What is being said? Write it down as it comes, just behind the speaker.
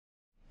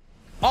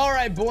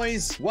right,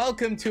 boys,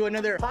 welcome to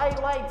another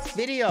highlights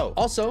video.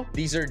 Also,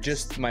 these are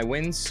just my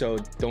wins, so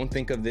don't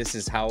think of this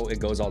as how it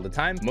goes all the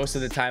time. Most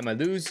of the time I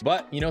lose,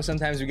 but you know,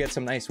 sometimes we get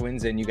some nice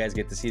wins and you guys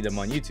get to see them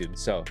on YouTube.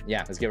 So yeah,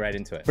 let's get right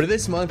into it. For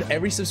this month,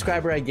 every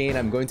subscriber I gain,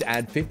 I'm going to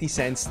add 50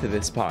 cents to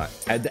this pot.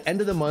 At the end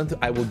of the month,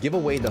 I will give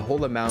away the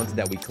whole amount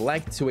that we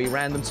collect to a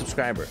random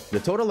subscriber. The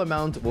total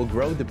amount will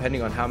grow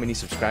depending on how many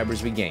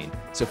subscribers we gain.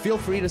 So feel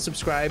free to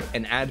subscribe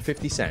and add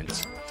 50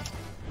 cents.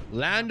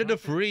 Land of the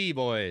free,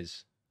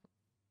 boys.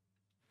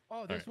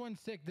 Oh, this one's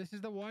sick. This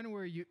is the one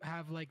where you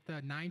have like the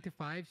 9 to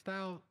 5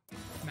 style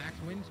max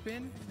win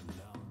spin,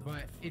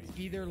 but it's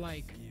either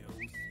like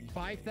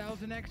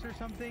 5,000x or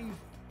something,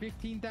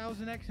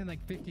 15,000x, and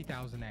like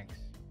 50,000x.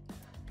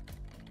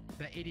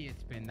 The idiot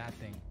spin, that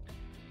thing.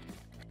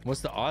 What's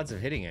the odds of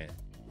hitting it?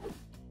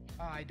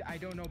 I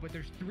don't know, but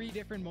there's 3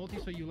 different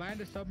multis. So you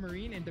land a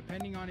submarine, and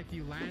depending on if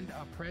you land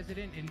a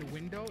president in the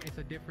window, it's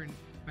a different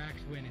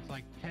max win. It's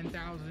like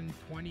 10,000,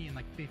 20, and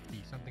like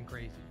 50, something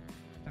crazy.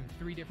 Some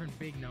 3 different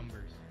big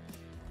numbers.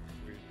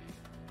 Weird.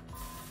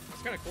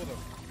 It's kind of cool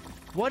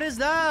though. What is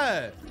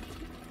that?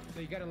 So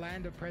you gotta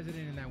land a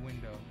president in that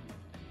window.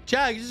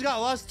 Chad, you just got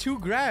lost 2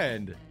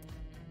 grand.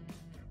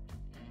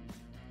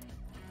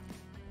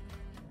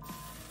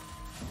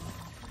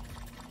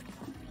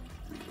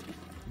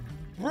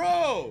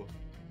 Bro,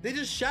 they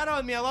just shot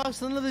on me. I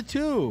lost another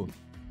 2.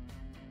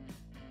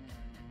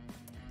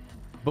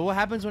 But what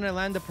happens when I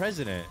land the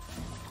president?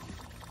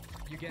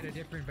 You get a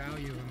different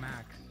value of a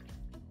max.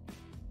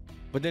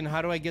 But then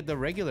how do I get the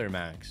regular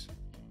max?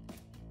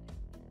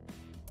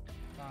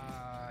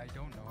 I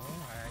don't know.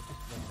 I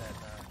just looked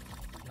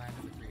at land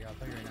of the free. I'll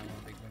tell you right now on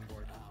a big win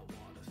board.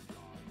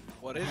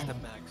 What is the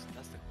max?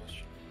 That's the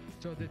question.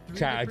 So the 3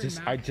 Chad,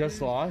 I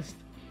just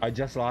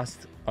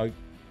lost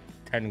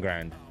 10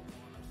 grand.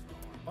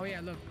 Oh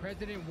yeah, look,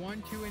 President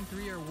 1, 2, and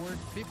 3 are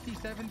worth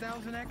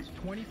 57,000x,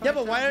 25. Yeah,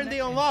 but why aren't they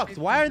unlocked?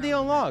 Why aren't they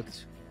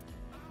unlocked?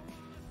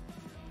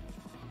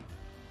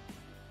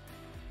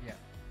 Yeah.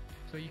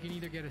 So you can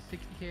either get a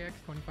 60kx,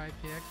 25kx,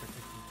 or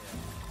 50kx.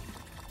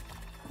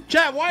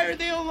 Chat, why are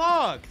they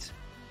unlocked?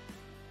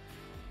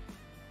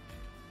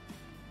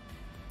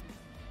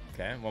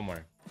 Okay, one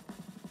more.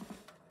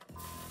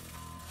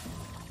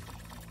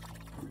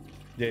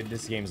 Dude,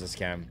 this game's a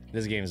scam.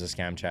 This game's a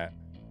scam, chat.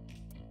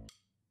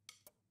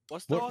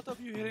 What's the odds of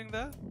you hitting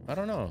that? I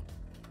don't know.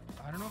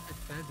 I don't know if it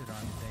says it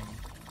on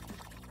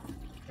thing.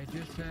 It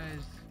just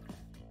says,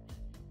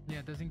 yeah,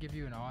 it doesn't give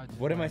you an odds.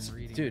 What am I,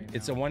 dude? Right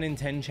it's now. a 1 in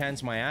 10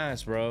 chance, my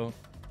ass, bro.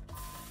 I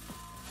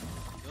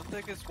don't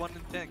think it's 1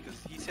 in 10 because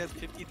he says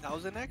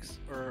 50,000x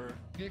or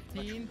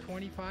 15,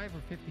 25, or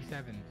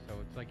 57. So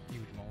it's like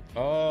huge multi.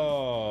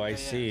 Oh, I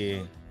see.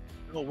 So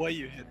no way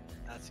you hit.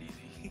 That's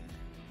easy.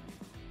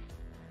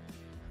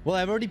 Well,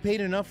 I've already paid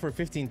enough for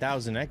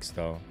 15,000x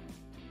though.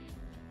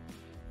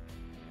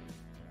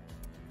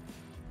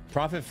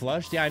 Profit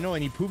flushed? Yeah, I know,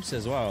 and he poops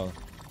as well.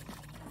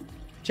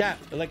 Chat,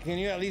 like, can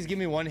you at least give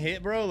me 1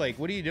 hit, bro? Like,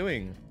 what are you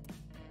doing?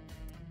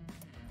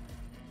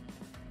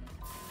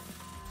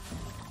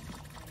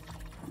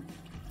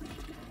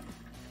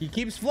 He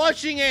keeps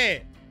flushing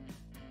it!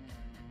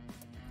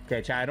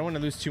 Okay, chat, I don't want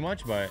to lose too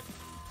much, but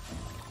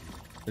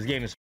this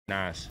game is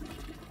ass.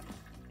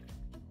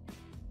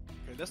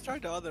 Okay, let's try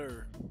the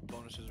other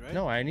bonuses, right?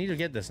 No, I need to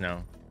get this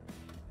now.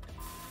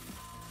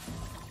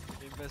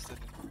 Invested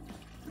in.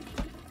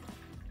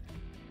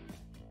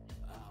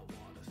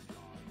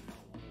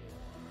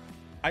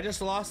 I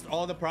just lost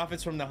all the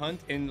profits from the hunt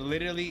in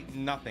literally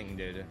nothing,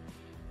 dude.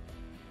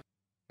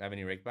 Have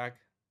any rake back?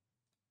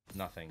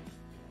 Nothing.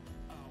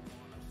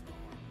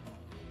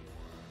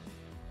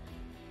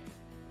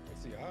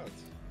 What's the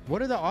odds?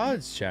 What are the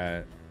odds,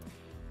 chat?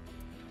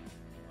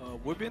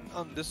 We've been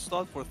on this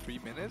slot for 3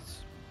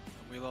 minutes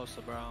and we lost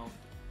around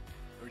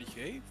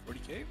 30k,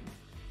 40k.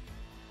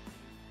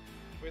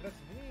 Wait, that's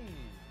me.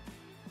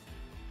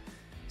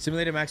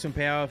 Simulated maximum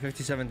payout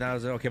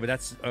 57,000. Okay, but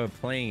that's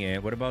playing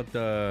it. What about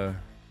the?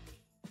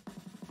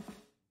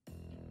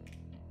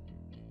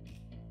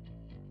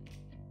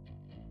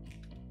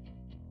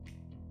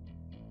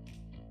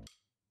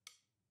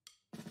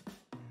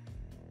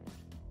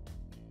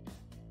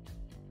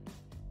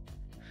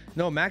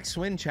 No, max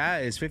win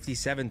chat is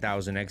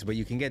 57,000x, but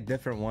you can get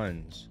different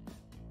ones.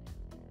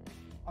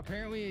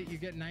 Apparently, you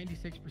get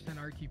 96%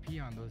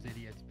 RTP on those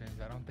idiot spins.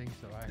 I don't think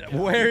so.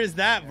 Where is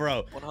that,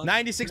 bro? 100%.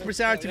 96%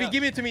 RTP. Yeah.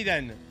 Give it to me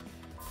then.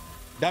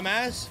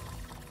 Dumbass.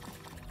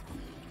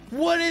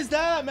 What is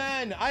that,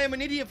 man? I am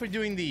an idiot for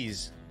doing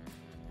these.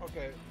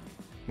 Okay.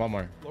 One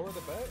more. Lower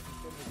the bet.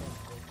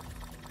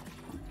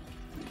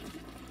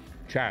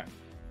 Chat.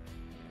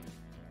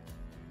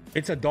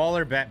 It's a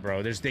 $1 bet,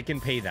 bro. They can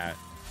pay that.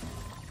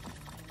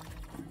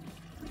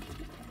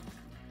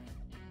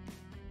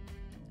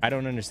 I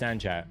don't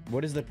understand, chat.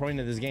 What is the point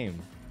of this game?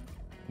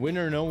 Win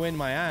or no win,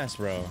 my ass,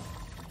 bro.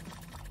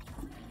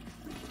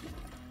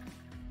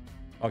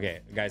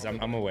 Okay, guys,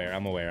 I'm aware.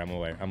 I'm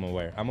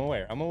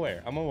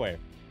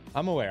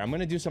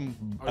gonna do some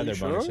other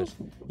bonuses.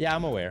 Yeah,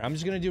 I'm aware. I'm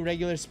just gonna do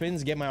regular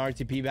spins, get my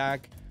RTP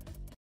back.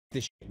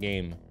 This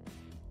game.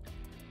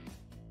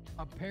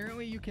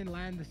 Apparently, you can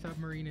land the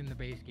submarine in the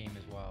base game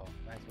as well.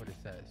 That's what it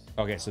says.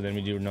 Okay, so then we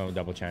do no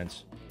double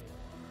chance.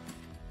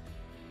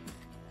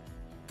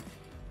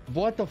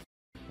 What the f?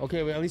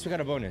 Okay, well, at least we got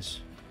a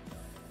bonus.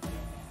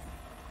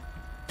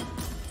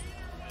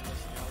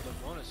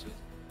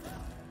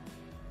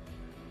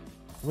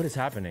 What is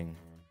happening?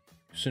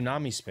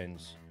 Tsunami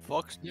spins.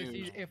 Fox Yeah,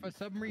 News. see, if a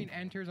submarine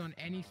enters on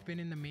any spin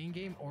in the main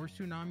game, or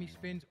tsunami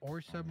spins, or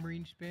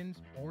submarine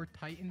spins, or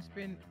titan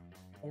spin,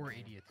 or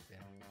idiot spin,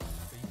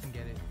 so you can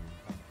get it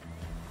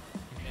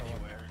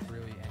anywhere,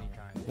 really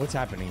anytime. What's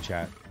happening,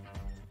 chat?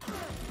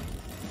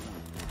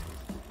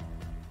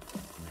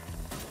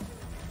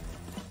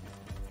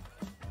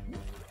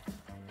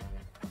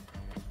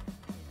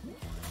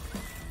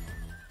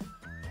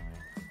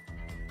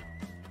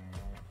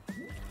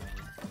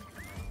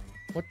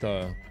 What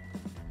the?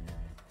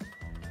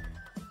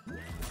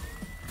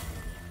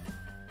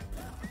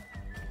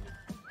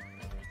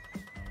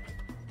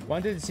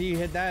 Wanted to see you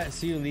hit that,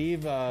 see you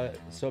leave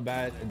so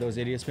bad, those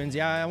idiot spins.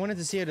 Yeah, I wanted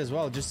to see it as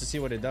well, just to see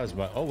what it does.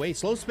 But, oh wait,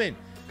 slow spin.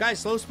 Guys,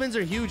 slow spins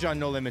are huge on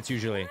No Limits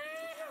usually.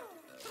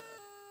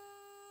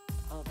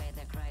 Obey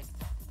the Christ,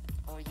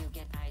 or you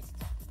get iced.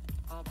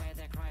 Obey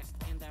the Christ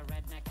in the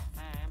redneck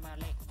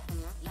family.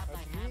 Love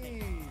like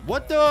habit.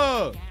 What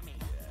the?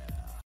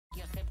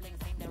 Your siblings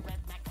in the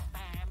redneck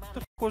family. What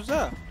the f was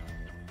that?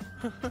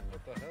 What the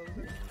hell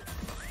is it?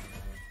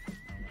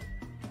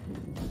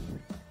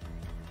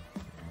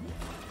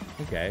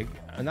 Okay,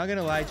 I'm not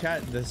gonna lie,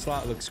 chat, the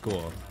slot looks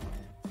cool.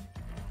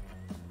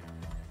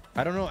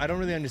 I don't know, I don't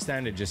really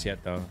understand it just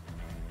yet though.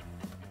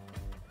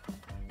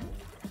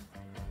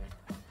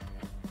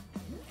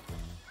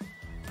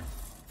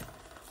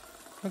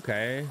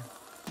 Okay.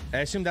 I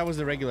assume that was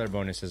the regular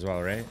bonus as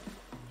well, right?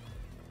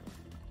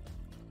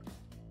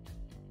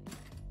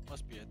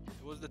 Must be it.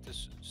 It was the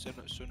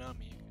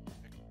tsunami.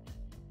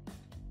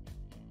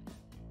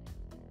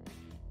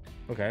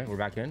 Okay, we're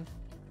back in.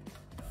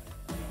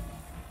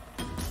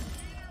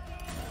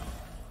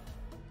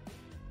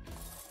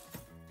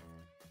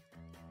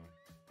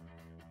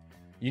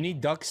 You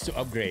need ducks to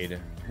upgrade.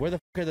 Where the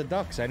f are the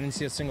ducks? I didn't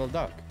see a single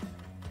duck.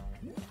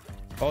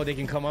 Oh, they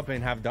can come up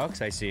and have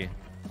ducks? I see.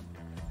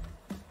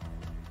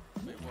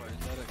 Wait, what? Is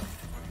that a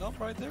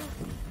condom right there?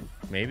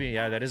 Maybe,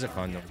 yeah, that is a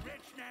condom.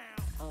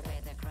 Obey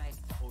the Christ,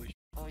 Holy sh**.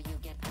 or you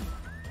get.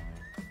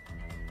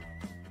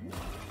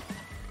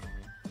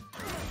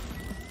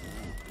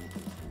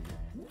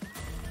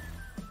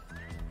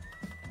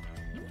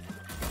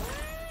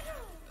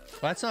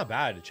 Well, that's not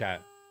bad,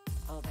 chat.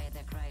 Obey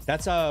the Christ.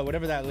 That's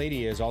whatever that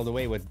lady is all the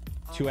way with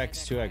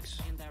 2x, 2x.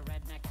 In the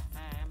redneck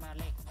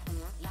family.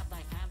 Love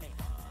like family.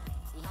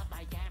 Love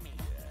like gammy.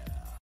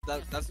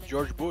 That's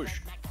George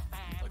Bush.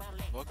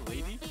 Like, what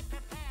lady? Be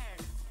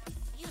prepared.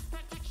 Use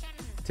protection.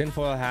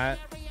 Tinfoil hat,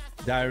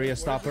 diarrhea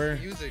stopper.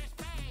 Music.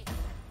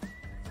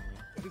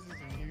 What is this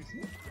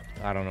music?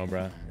 I don't know,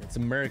 bro. It's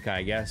America,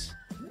 I guess.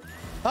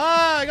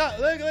 Ah, I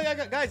got, look, I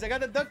got, guys, I got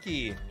the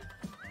ducky.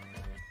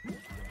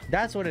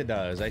 That's what it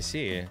does. I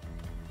see.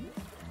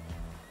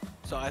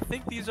 So I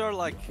think these are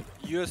like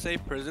USA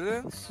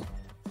presidents.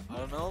 I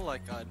don't know,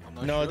 like I'm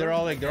not No, sure. they're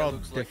all like, That they're guy all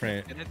looks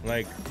different. Kennedy.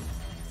 Like,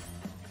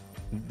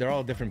 they're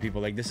all different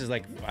people. Like, this is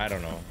like, I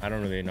don't know. I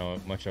don't really know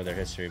much of their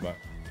history, but.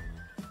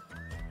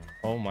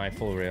 Oh my,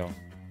 full reel.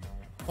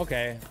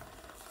 Okay.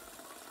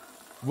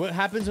 What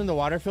happens when the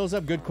water fills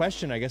up? Good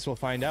question. I guess we'll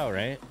find out,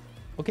 right?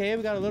 Okay,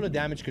 we got a little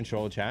damage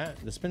control, chat.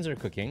 The spins are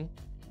cooking.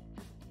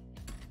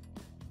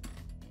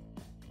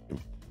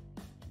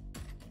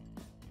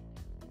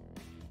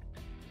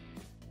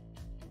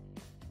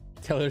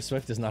 Taylor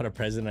Swift is not a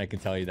president. I can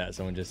tell you that.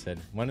 Someone just said.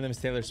 One of them is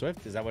Taylor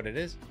Swift. Is that what it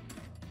is?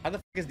 How the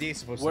f is DA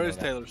supposed Where to know is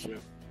that? Taylor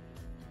Swift?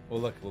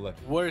 We'll look. We'll look.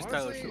 Where is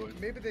Taylor Honestly, Swift?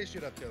 maybe they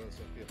should have Taylor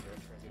Swift be a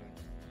president.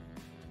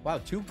 Wow,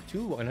 two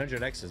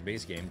 100X's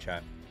base game,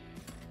 chat.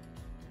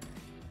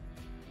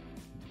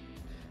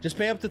 Just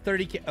pay up to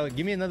 30K.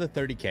 Give me another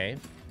 30K.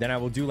 Then I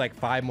will do like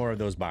 5 more of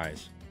those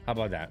buys. How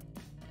about that?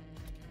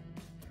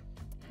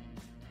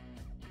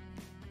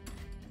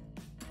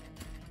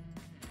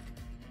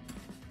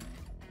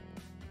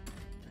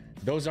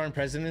 Those aren't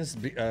presidents.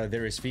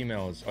 There is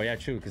females. Oh yeah,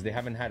 true. Because they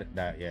haven't had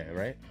that yet,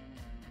 right?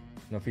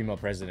 No female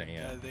president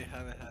yet. Yeah, they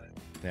haven't had it.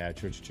 Yeah,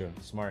 true.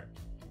 Smart.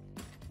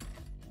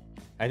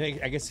 I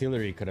guess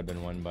Hillary could have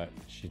been one, but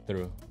she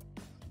threw.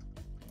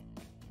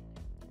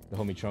 The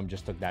homie Trump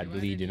just took that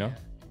lead, you know?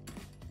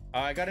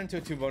 I got into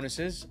 2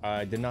 bonuses.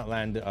 I did not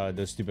land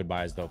those stupid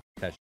buys though.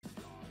 That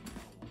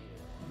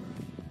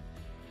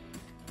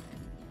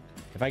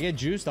if I get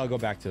juiced, I'll go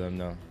back to them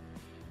though.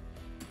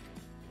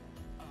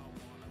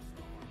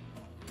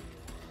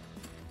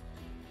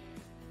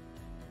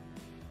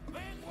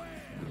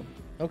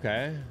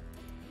 Okay.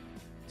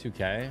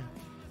 2K.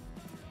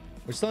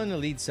 We're still in the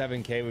lead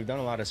 7K. We've done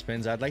a lot of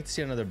spins. I'd like to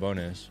see another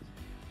bonus.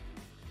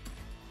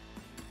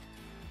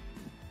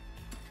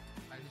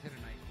 I just hit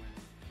a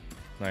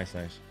nice win.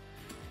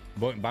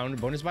 Nice.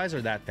 Bonus buys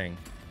or that thing?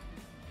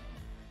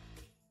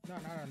 No,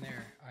 not on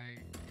there. I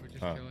was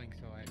just Oh. chilling,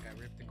 so I got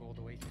ripped the gold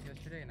oasis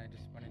yesterday, and I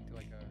just went into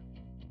like a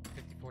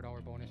 $54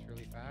 bonus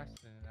really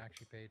fast, and it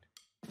actually paid.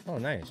 Oh,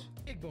 nice.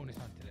 Big bonus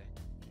on today.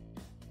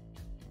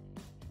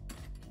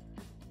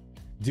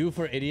 Do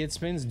for idiot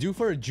spins. Do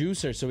for a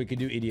juicer so we could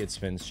do idiot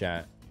spins,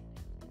 chat.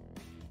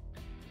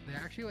 They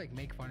actually like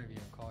make fun of you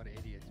and call it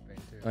idiot spin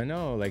too. I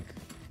know, like.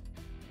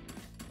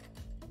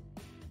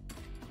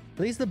 At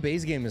least the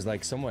base game is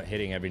like somewhat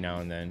hitting every now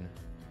and then.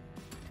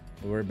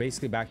 We're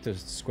basically back to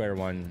square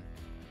one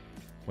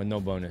with no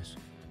bonus.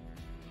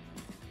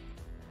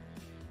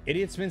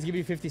 Idiot spins give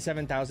you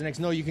 57,000x.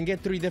 No, you can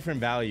get 3 different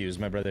values,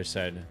 my brother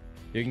said.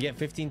 You can get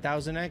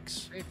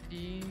 15,000x,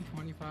 15,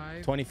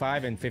 25.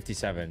 25, and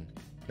 57.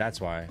 That's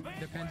why.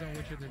 Depends on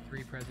which of the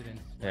 3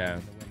 presidents Yeah.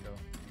 in the window.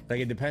 Like,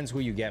 it depends who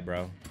you get,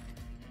 bro.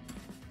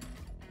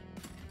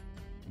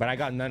 But I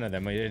got none of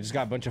them. I just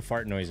got a bunch of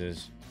fart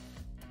noises.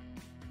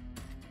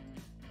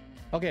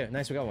 Okay,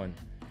 nice. We got one.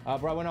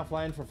 Bro, I went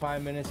offline for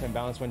 5 minutes and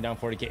balance went down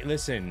 40k.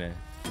 Listen.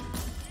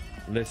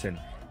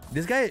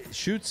 This guy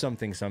shoots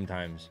something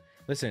sometimes.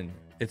 Listen,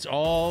 it's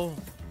all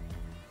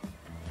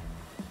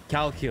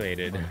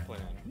calculated.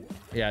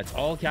 Yeah, it's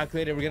all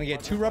calculated. We're gonna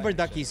get 2 rubber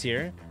duckies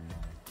here.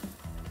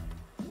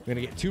 We're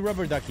gonna get 2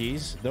 rubber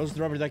duckies. Those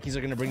rubber duckies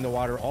are gonna bring the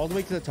water all the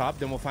way to the top.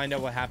 Then we'll find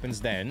out what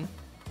happens then.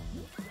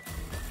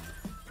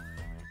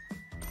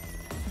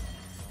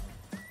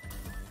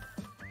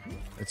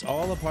 It's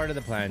all a part of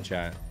the plan,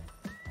 chat.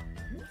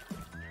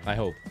 I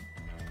hope.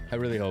 I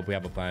really hope we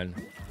have a plan.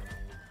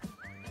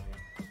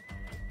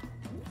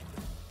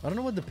 I don't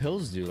know what the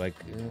pills do. Like,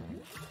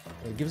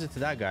 it gives it to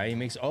that guy. He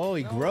makes... Oh,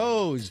 he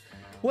grows.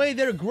 Wait,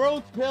 they're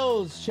growth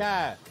pills,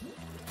 chat.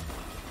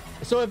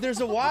 So if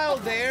there's a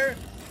wild there,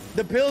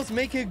 the pills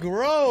make it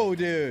grow,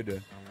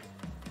 dude.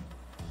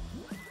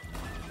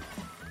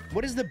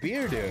 What does the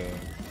beer do?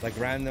 Like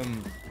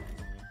random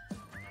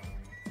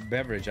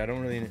beverage. I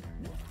don't really...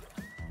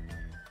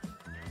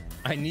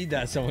 I need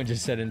that, someone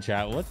just said in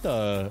chat. What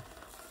the...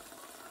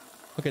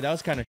 Okay, that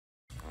was kind of...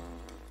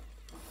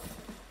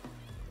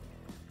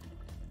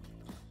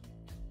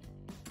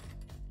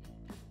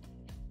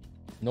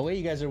 No way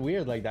you guys are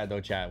weird like that, though,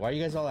 chat. Why are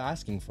you guys all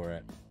asking for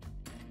it?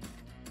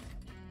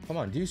 Come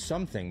on, do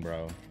something,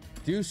 bro.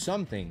 Do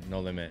something, No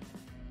Limit.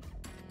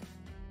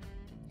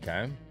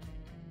 Okay.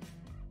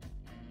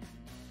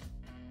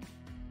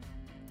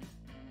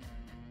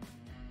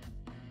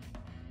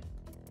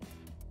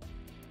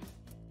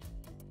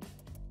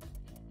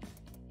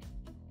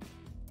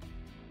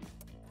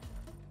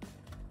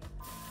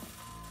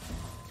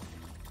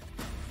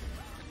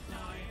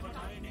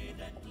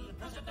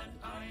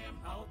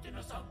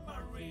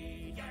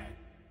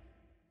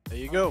 There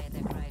you go.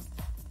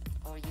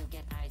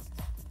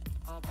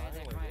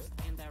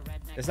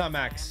 It's not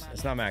max.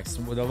 It's not max.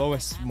 The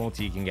lowest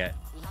multi you can get.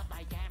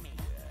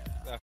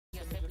 The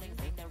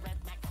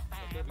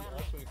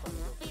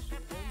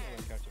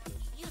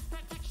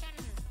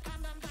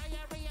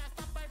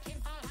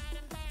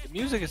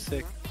music is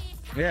sick.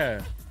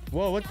 Yeah.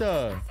 Whoa, what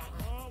the?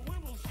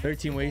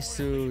 13 ways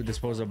to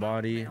dispose of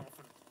body.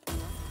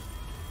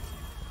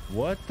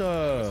 What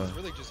the? This is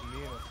really just me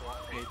and a slot.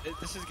 Hey,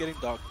 this is getting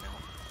dark now.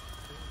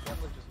 This is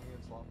definitely just me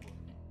and slot. Crazy.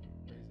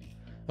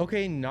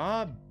 Okay,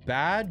 not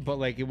bad, but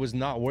like it was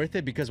not worth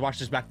it because watch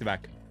this back to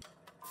back.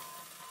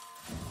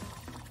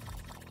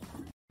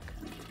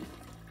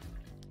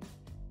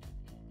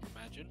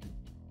 Imagine.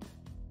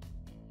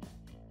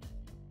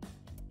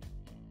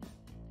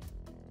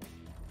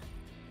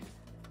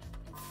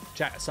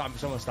 Chat, stop,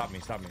 someone stop me,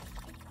 stop me.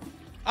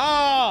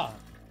 Ah!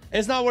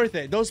 It's not worth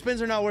it. Those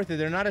spins are not worth it.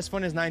 They're not as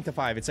fun as 9 to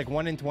 5. It's like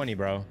 1 in 20,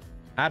 bro.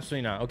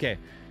 Absolutely not. Okay,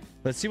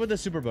 let's see what the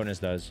super bonus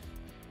does.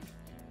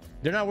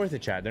 They're not worth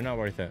it, chat. They're not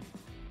worth it.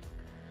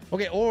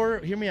 Okay, or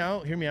hear me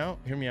out, hear me out,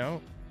 hear me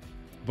out.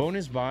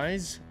 Bonus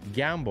buys,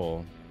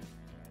 gamble.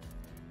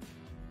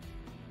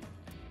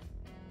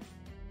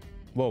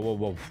 Whoa, whoa,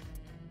 whoa.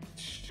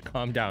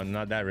 Calm down,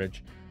 not that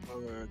rich.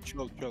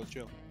 Chill.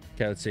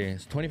 Okay, let's see.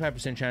 It's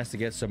 25% chance to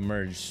get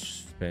submerged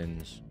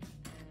spins.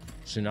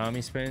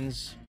 Tsunami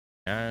spins.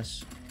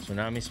 Ass.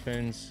 Tsunami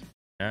spins.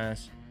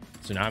 Ass.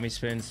 Tsunami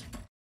spins.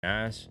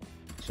 Ass.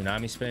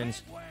 Tsunami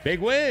spins. Big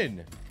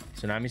win!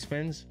 Tsunami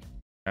spins.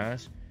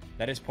 Ass.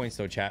 That is points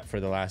though, chat, for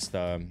the last,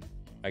 I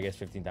guess,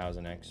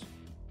 15,000x.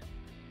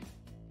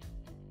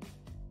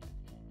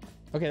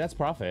 Okay, that's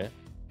profit.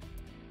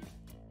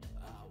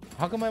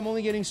 How come I'm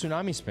only getting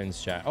tsunami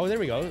spins, chat? Oh, there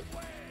we go.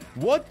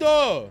 What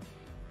the?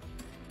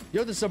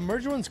 Yo, the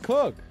submerged ones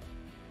cook.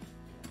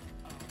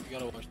 You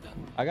gotta watch that.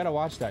 I gotta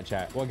watch that,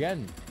 chat. Well,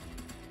 again.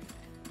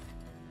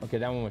 Okay,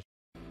 that one was.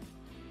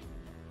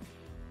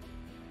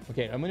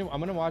 Okay, I'm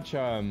gonna watch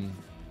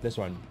this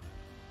one.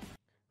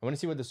 I want to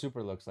see what the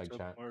super looks like,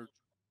 chat.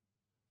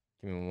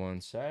 Give me 1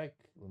 sec.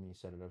 Let me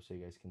set it up so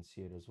you guys can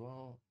see it as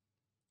well.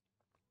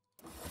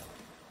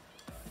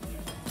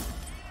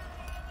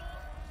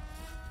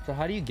 So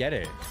how do you get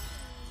it?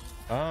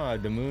 Ah,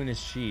 the moon is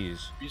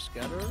cheese.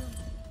 Rescatter?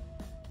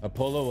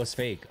 Apollo was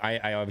fake.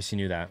 I obviously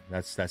knew that.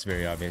 That's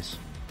very obvious.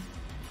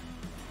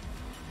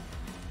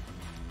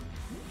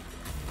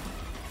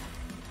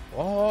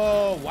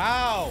 Oh,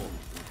 wow.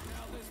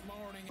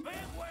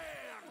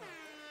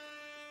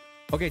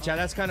 Okay, chat,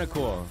 that's kind of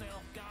cool.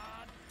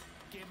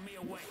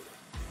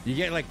 You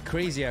get like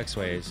crazy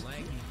X-ways.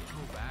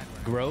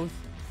 Growth.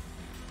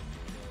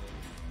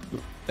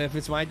 If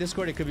it's my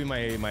Discord, it could be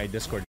my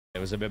Discord. It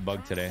was a bit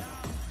bugged today.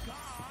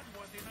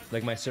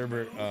 Like my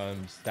server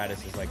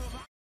status is like,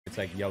 it's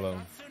like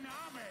yellow.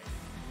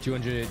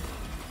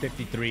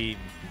 253,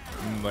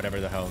 whatever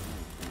the hell.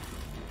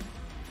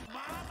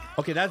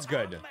 Okay, that's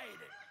good.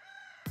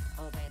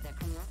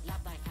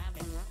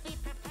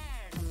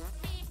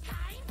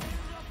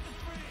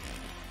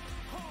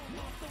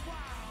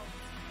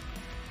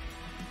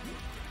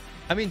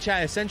 I mean,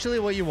 chat, essentially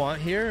what you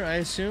want here, I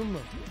assume,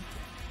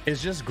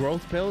 is just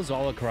growth pills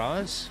all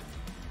across.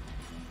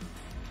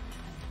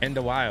 And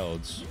the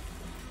wilds.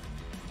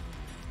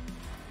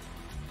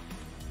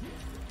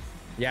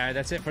 Yeah,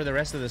 that's it for the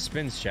rest of the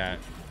spins, chat.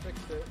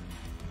 Fixed it.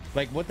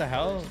 Like, what the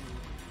hell?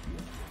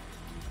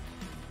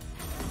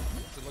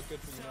 Does it look good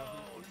for you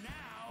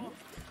now?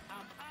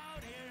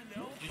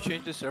 Did you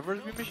change the server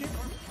to be machine?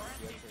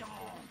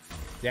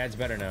 Yeah, it's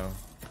better now.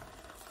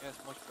 Yeah,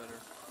 it's much better.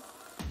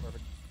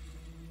 Perfect.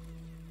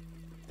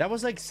 That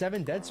was like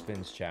 7 dead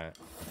spins, chat.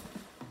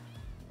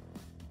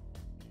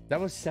 That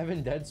was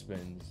 7 dead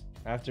spins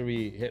after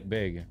we hit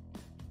big.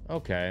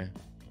 Okay.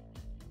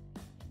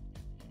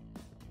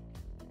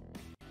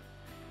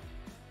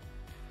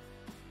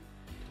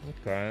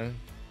 Okay.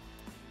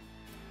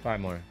 5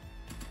 more.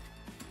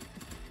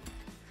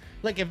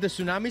 Like, if the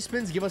tsunami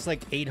spins give us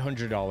like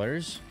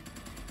 $800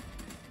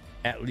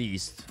 at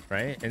least,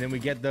 right? And then we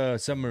get the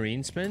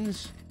submarine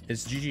spins,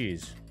 it's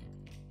GG's.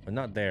 But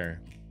not there.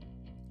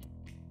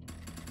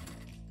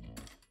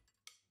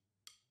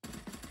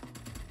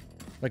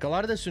 Like, a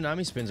lot of the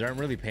tsunami spins aren't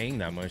really paying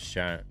that much,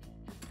 chat.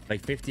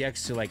 Like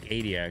 50x to like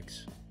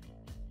 80x.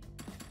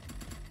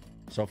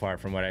 So far,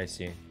 from what I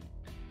see.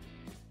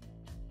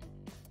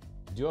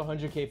 Do a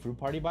 100k fruit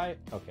party buy?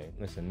 Okay,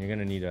 listen, you're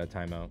gonna need a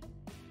timeout.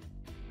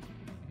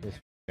 This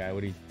guy,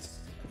 what do you...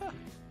 You're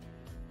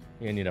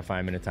gonna need a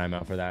 5-minute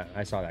timeout for that.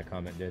 I saw that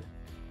comment, dude.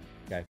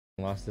 Guy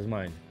lost his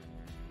mind.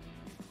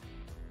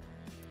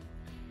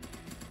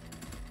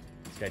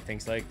 This guy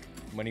thinks like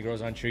money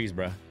grows on trees,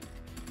 bruh.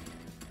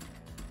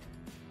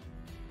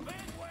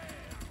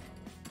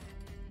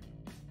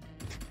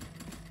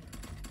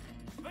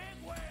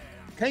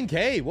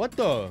 10k, what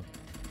the?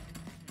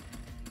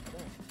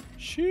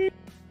 Shit.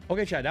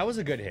 Okay, chat, that was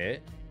a good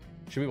hit.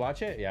 Should we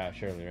watch it? Yeah,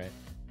 surely, right?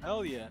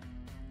 Hell yeah.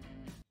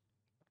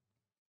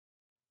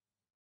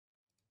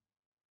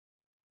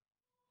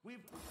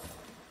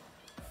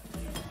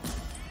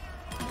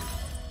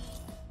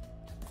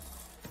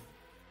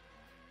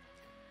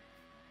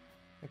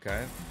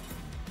 Okay.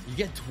 You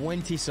get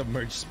 20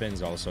 submerged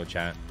spins also,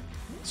 chat.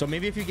 So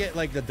maybe if you get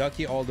like the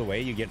ducky all the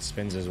way, you get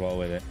spins as well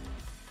with it.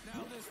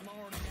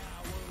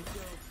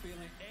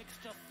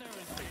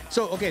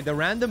 So, okay, the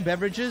random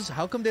beverages,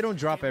 how come they don't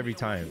drop every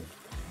time?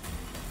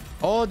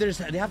 Oh, they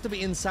have to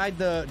be inside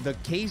the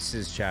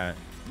cases, chat.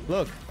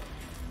 Look.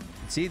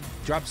 See, it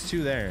drops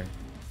 2 there.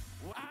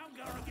 I'm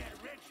gonna get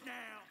rich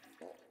now.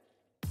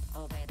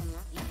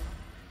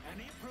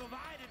 And he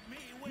provided me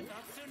with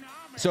a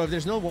tsunami. So if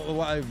there's no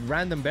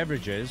random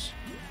beverages,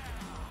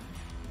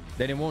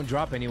 then it won't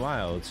drop any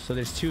wilds. So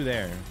there's 2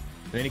 there.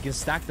 And then you can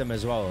stack them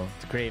as well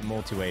to create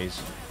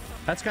multi-ways.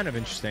 That's kind of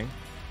interesting.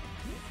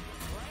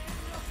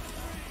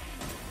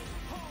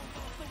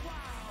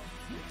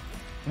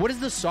 What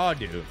does the saw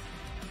do?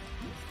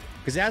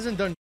 Because it hasn't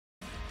done...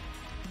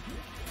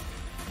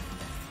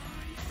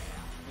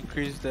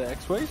 Increase the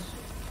X-ways?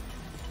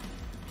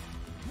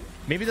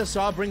 Maybe the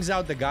saw brings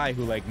out the guy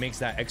who like makes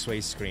that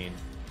X-way screen.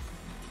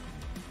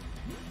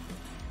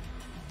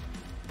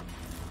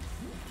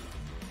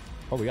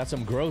 Oh, we got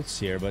some growths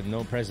here, but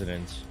no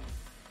presidents.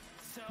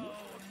 So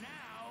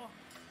now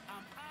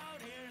I'm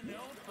out here in the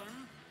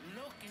open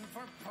looking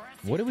for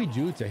presidents. What do we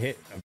do to hit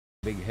a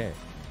big hit?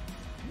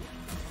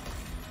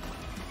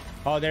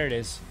 Oh, there it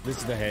is. This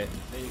is the hit.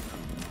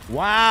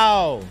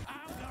 Wow.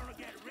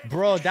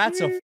 Bro, that's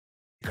a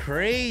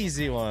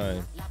crazy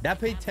one.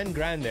 That paid 10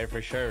 grand there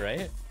for sure,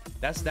 right?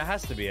 That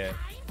has to be it.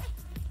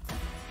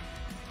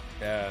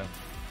 Yeah.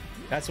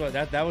 That's what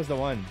that was the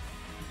one.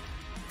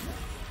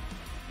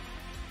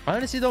 I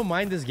honestly don't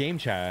mind this game,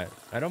 chat.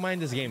 I don't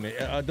mind this game.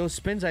 Those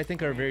spins I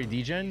think are very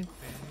degen.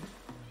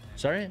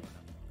 Sorry?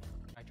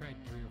 I tried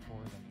 3 or 4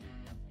 of them.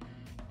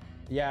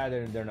 Yeah,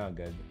 they're not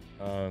good.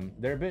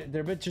 They're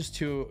a bit just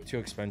too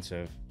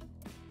expensive.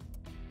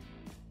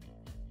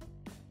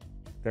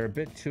 They're a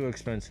bit too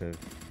expensive.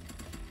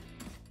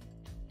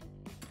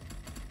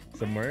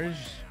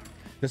 Submerged?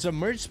 The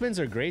submerged spins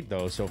are great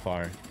though so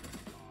far.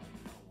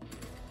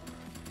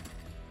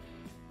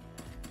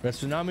 The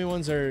tsunami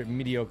ones are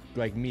mediocre,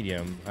 like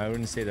medium. I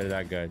wouldn't say they're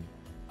that good.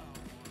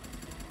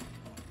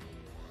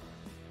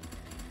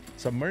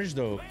 Submerged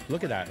though,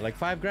 look at that, like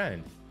 5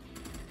 grand.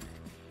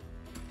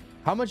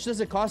 How much does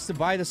it cost to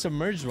buy the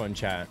submerged one,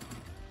 chat?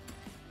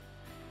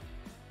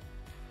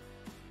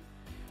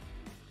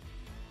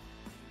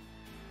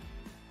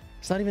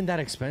 It's not even that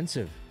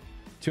expensive.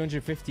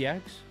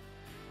 250x?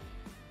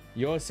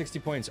 You owe 60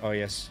 points. Oh,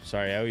 yes.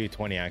 Sorry, I owe you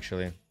 20,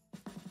 actually.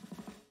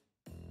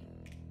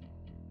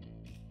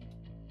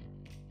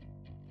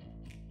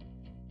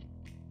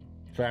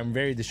 Sorry, I'm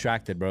very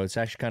distracted, bro. It's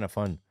actually kind of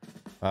fun.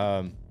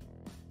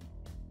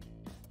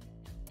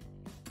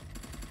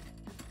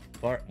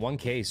 Or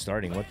 1K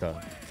starting. What the?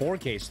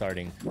 4K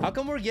starting. How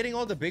come we're getting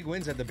all the big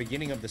wins at the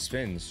beginning of the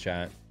spins,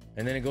 chat?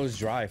 And then it goes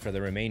dry for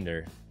the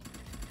remainder.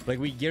 Like,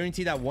 we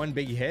guarantee that one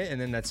big hit, and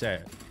then that's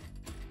it.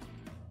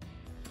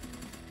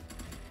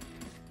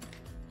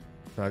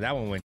 No, that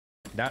one went.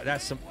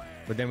 That's some.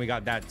 But then we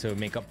got that to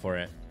make up for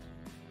it.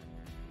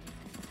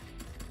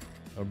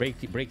 Or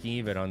breaking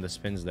even on the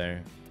spins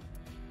there.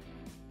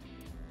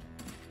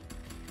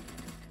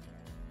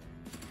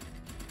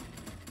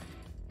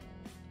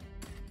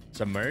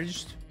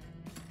 Submerged.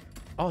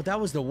 Oh, that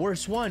was the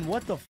worst one.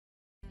 What the f?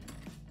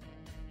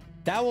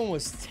 That one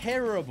was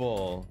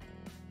terrible.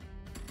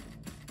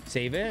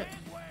 Save it.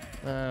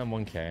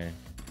 1K.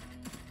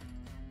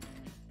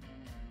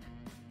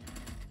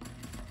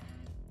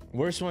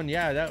 Worst one.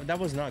 Yeah, that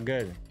was not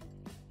good.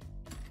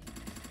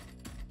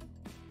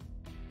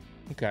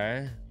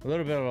 Okay, a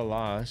little bit of a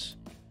loss.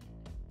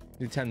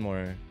 Do 10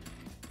 more.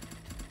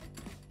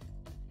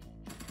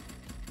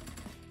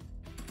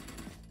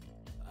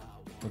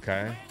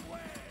 Okay.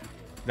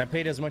 That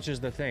paid as much as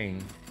the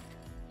thing.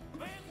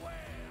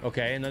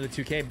 Okay, another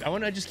 2K. I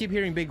want to just keep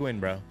hearing big win,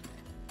 bro.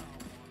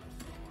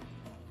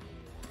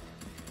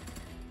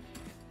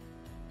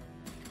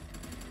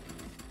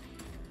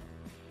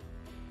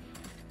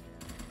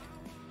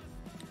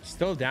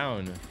 Still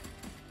down.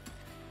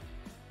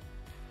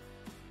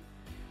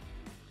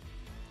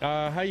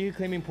 How are you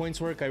claiming points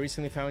work? I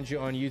recently found you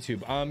on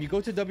YouTube. You go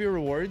to W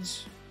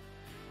Rewards,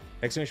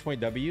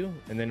 !W,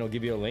 and then it'll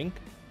give you a link.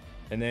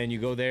 And then you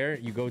go there,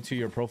 you go to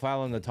your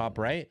profile on the top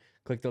right,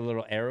 click the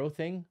little arrow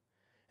thing,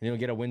 and you'll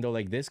get a window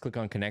like this. Click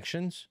on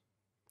connections,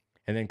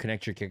 and then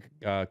connect your kick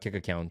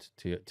account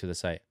to the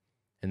site.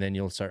 And then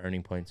you'll start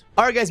earning points.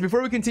 All right, guys,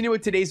 before we continue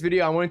with today's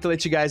video, I wanted to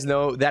let you guys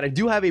know that I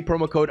do have a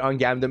promo code on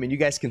Gamdom, and you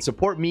guys can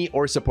support me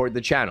or support the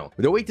channel.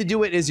 The way to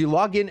do it is you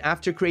log in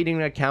after creating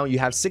an account. You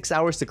have 6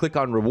 hours to click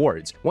on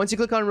rewards. Once you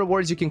click on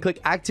rewards, you can click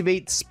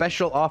activate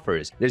special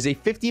offers. There's a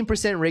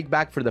 15% rake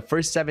back for the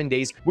first 7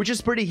 days, which is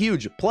pretty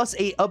huge, plus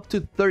a up to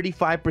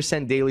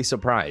 35% daily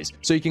surprise.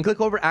 So you can click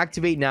over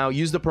activate now,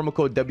 use the promo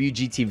code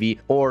WGTV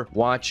or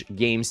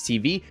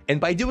WatchGamesTV.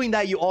 And by doing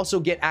that, you also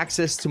get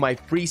access to my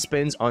free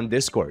spins on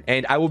Discord.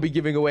 And I will be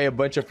giving away a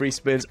bunch of free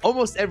spins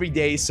almost every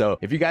day. So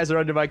if you guys are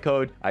under my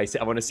code, I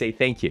want to say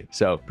thank you.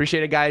 So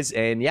appreciate it, guys.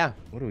 And yeah,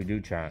 what do we do,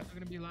 chat? We're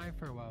gonna be live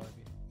for a while,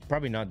 maybe.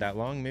 Probably not that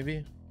long,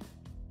 maybe.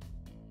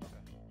 Okay.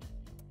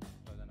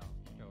 So then I'll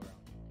go around.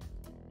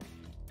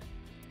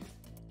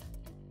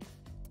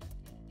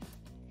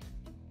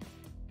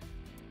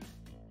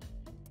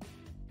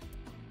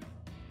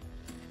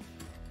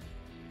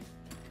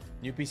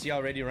 New PC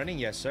already running?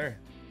 Yes, sir.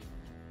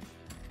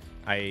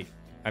 I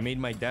made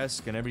my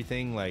desk and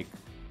everything, like,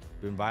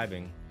 been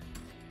vibing.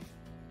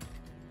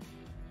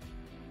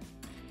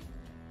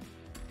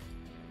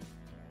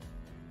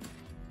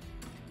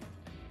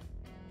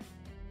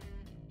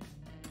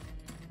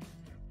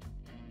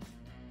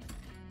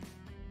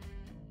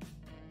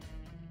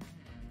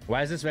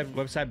 Why is this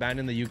website banned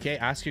in the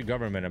UK? Ask your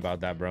government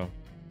about that, bro.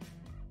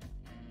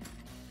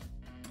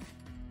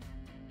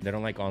 They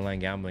don't like online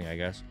gambling, I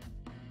guess.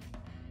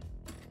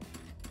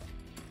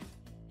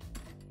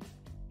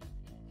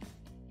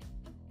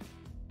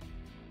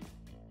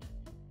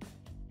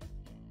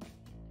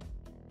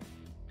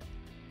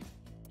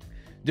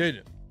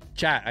 Dude,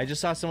 chat, I just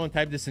saw someone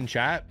type this in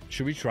chat.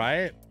 Should we try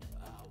it?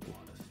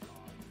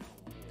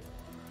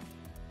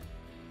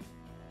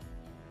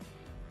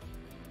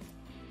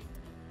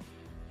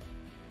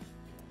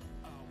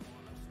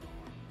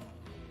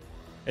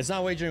 It's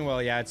not wagering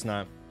well. Yeah, it's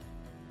not.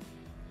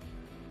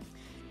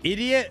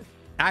 Idiot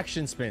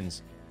action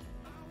spins.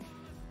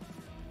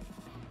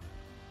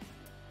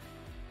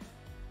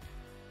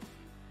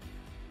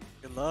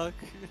 Good luck.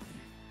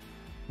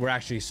 We're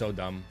actually so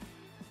dumb.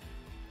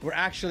 We're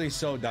actually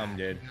so dumb,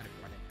 dude.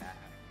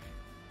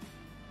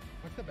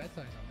 What's the bet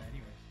size on that,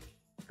 anyways?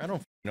 I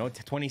don't know.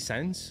 20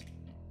 cents?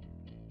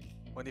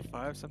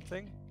 25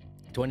 something?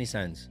 20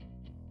 cents.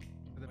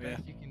 So the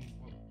best you can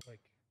like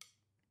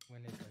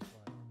win is like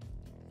what?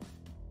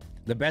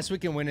 The best we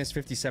can win is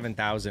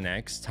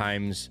 57,000x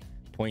times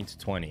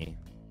 0.20.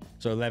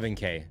 So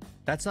 11K.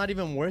 That's not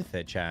even worth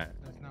it, chat.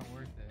 That's not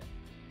worth it.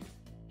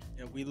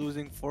 Yeah, we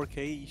losing 4K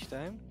each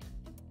time?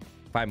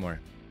 5 more.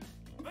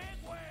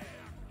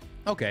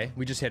 Okay,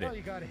 we just hit Oh, it.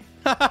 you got it.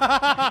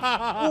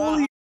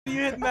 Holy, you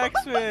hit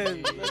max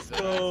win. Let's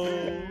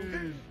go.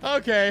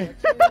 Okay.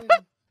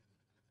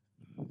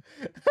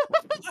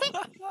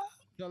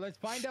 So let's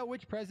find out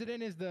which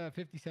president is the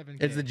 57K.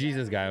 It's the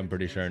Jesus guy, I'm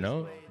pretty sure,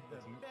 no?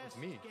 It's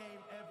me.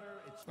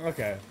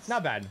 Okay,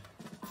 not bad.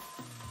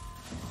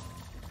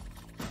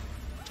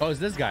 Oh, it's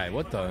this guy.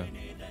 What the?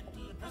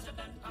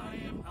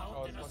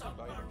 Oh, it's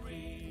fucking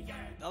Biden.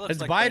 That looks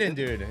It's like Biden,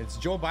 dude. It's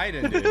Joe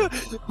Biden, dude.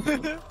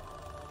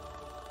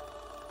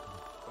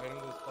 Biden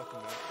was fucking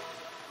mad.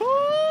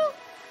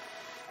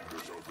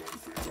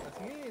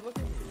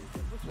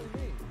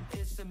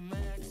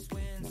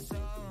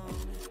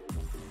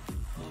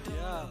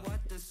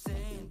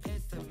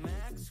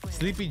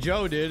 Sleepy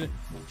Joe, dude.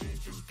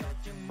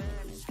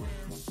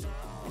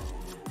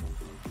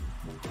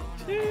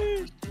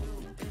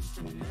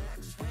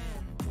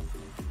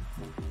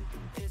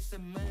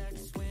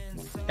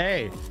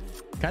 Hey,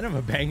 kind of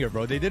a banger,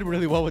 bro. They did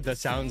really well with the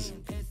sounds.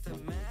 I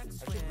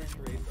should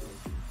recreate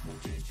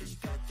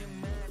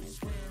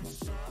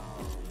those.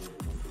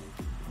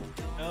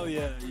 Hell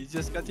yeah, you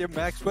just got your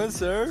max win,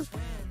 sir.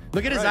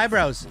 Look at his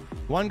eyebrows.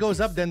 One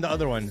goes up, then the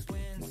other one.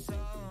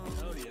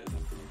 Hell yeah.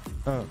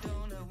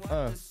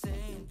 I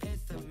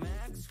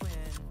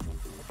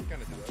can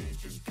kind of do that.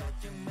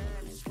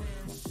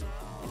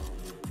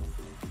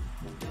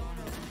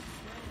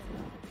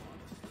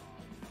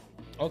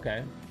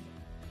 Okay.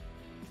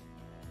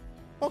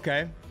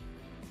 Okay.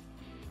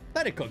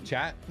 Let it cook,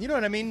 chat. You know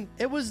what I mean?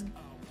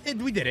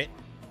 We did it.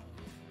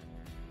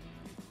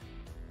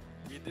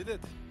 You did it.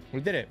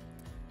 We did it.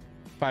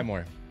 5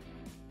 more.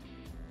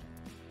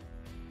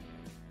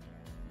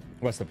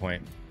 What's the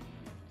point?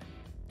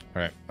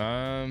 All right.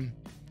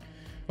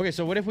 Okay,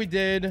 so what if we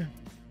did...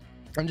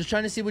 I'm just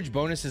trying to see which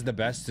bonus is the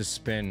best to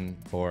spin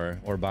for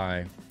or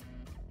buy.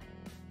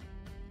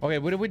 Okay,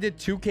 what if we did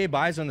 2K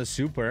buys on the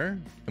super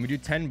and we do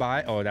 10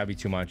 buy? Oh, that'd be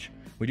too much.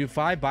 We do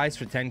 5 buys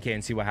for 10K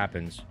and see what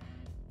happens.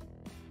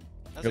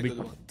 That's It'll a be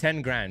good one.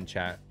 10 grand,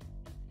 chat.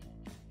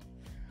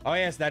 Oh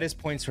yes, that is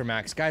points for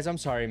max. Guys, I'm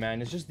sorry,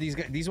 man. It's just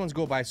these ones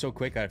go by so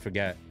quick I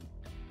forget.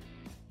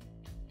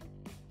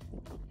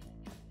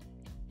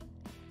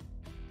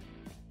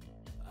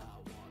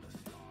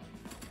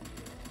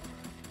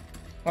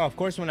 Oh, of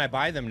course when I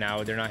buy them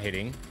now, they're not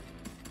hitting.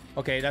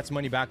 Okay, that's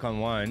money back on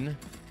 1.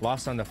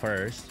 Lost on the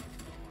first.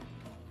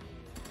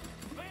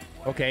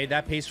 Okay,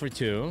 that pays for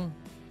 2.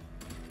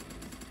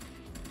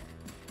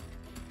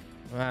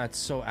 That's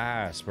so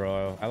ass,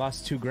 bro. I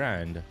lost 2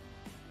 grand.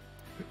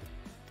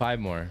 5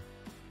 more.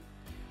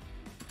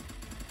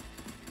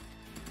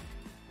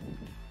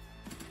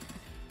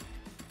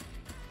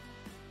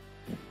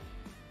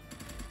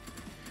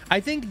 I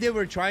think they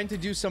were trying to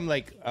do some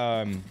like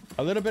a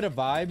little bit of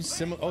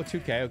vibes. Oh,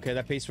 2K. Okay,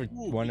 that pays for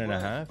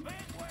 1.5.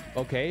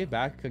 Okay,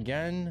 back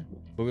again.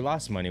 But we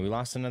lost money. We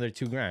lost another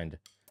 2 grand.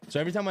 So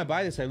every time I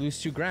buy this, I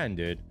lose 2 grand,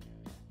 dude.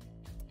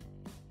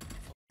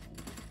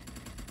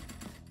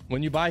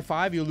 When you buy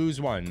 5, you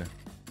lose 1.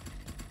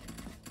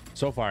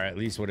 So far, at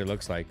least what it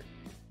looks like.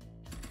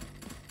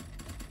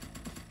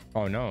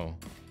 Oh, no.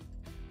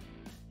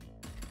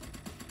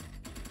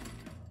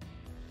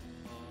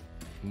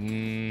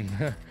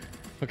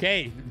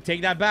 Okay,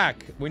 take that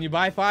back. When you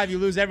buy 5, you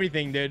lose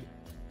everything, dude.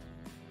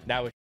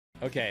 That was...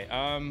 Okay,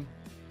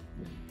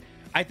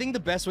 I think the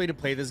best way to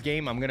play this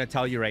game, I'm gonna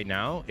tell you right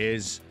now,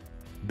 is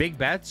big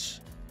bets,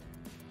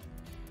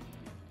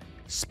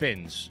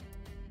 spins.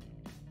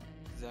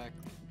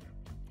 Exactly.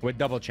 With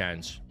double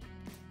chance.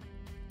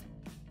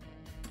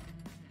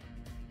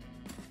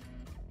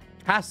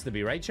 Has to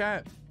be, right,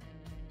 chat?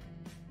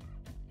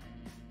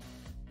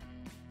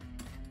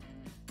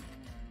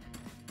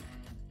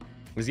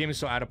 This game is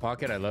so out of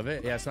pocket. I love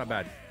it. Yeah, it's not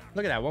bad.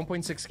 Look at that.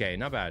 1.6K.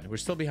 Not bad. We're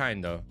still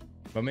behind, though.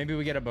 But maybe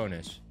we get a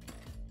bonus.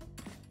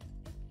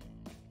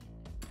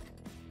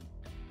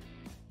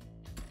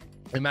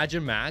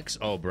 Imagine max.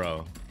 Oh,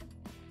 bro.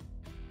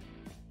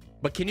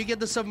 But can you get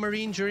the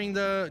submarine during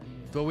the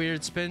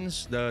weird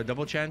spins? The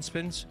double chance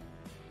spins?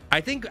 I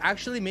think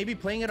actually maybe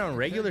playing it on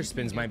regular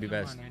spins might be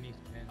best. On any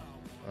spin.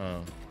 Oh.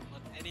 On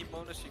any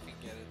bonus, you can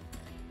get it.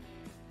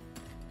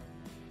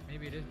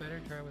 Maybe it is better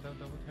to try without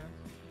double chance.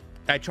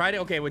 I tried it.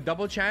 Okay, with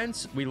double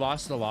chance, we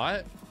lost a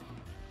lot.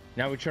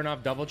 Now we turn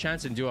off double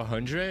chance and do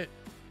 100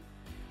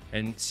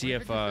 and see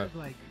if like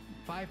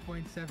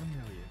 5.7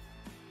 million.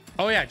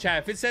 Oh yeah,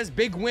 chat. If it says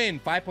big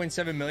win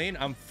 5.7 million,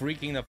 I'm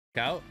freaking the f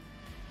out.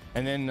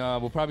 And then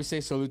we'll probably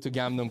say salute to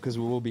Gamdom because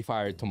we will be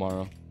fired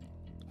tomorrow.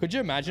 Could you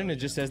imagine it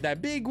just says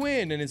that big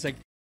win and it's like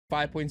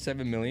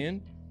 5.7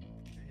 million?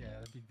 Yeah,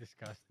 that'd be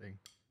disgusting.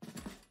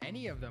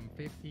 Any of them,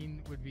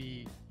 15 would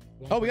be.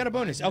 Oh, we got a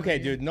bonus. Okay,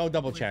 million, dude, no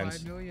double chance.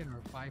 5 million or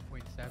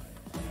 5.7.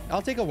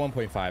 I'll take a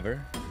 1.5er.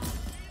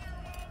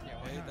 Yeah,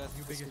 why Hey, not? that's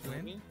New that's biggest good win.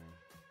 with me.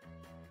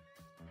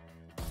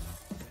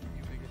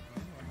 New biggest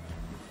win. Why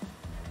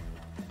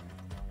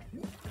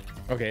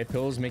not? Okay,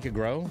 pills make it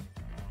grow.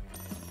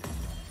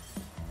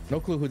 No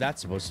clue who that's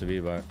supposed to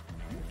be, but...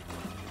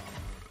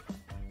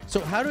 So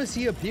how does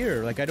he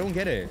appear? Like, I don't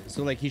get it.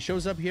 So, like, he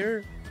shows up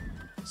here.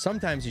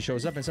 Sometimes he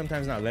shows up and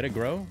sometimes not. Let it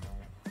grow.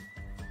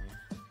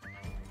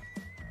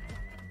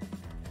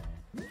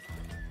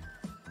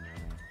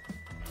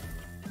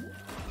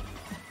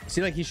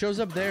 See, like, he shows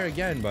up there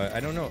again, but I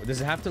don't know.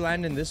 Does it have to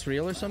land in this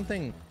reel or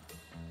something?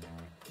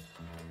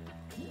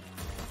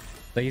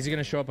 Like, is he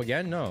gonna show up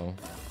again? No.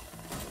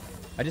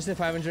 I just did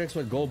 500x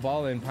with gold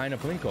ball and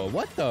pineapple.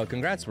 What the?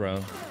 Congrats,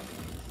 bro.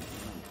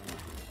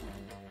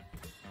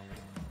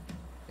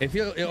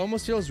 It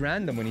almost feels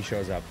random when he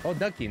shows up. Oh,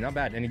 Ducky, not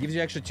bad. And it gives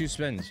you extra 2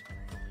 spins.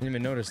 Didn't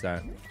even notice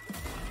that.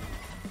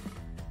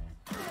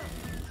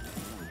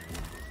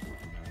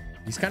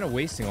 He's kind of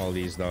wasting all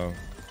these, though.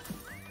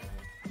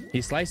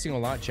 He's slicing a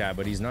lot, chat,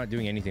 but he's not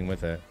doing anything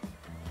with it.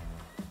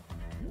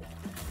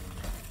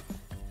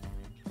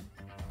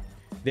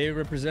 They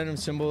represent a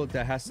symbol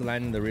that has to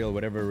land in the reel,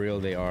 whatever reel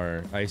they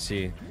are. I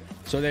see.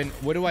 So then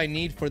what do I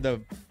need for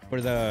the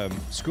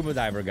scuba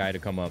diver guy to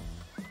come up?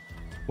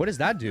 What does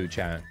that do,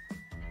 chat?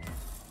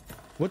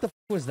 What the f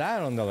was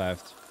that on the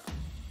left?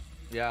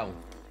 Yeah.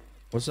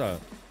 What's up?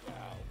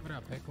 What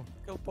up, Pickle?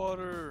 Pickle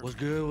Potter. What's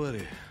good with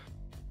it?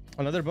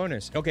 Another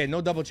bonus. Okay,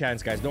 no double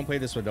chance, guys. Don't play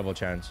this with double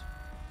chance.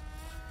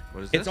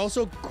 What is this? It's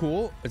also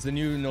cool. It's the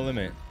new No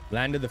Limit.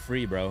 Land of the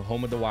free, bro.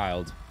 Home of the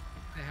wild.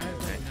 It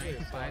has that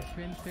 95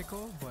 spin,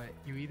 Pickle, but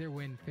you either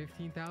win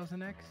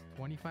 15,000x,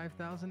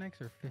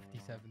 25,000x, or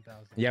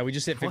 57,000. Yeah, we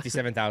just hit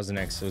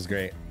 57,000x. It was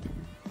great.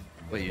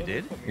 Wait, you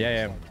did?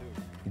 Yeah.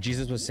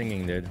 Jesus was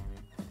singing, dude.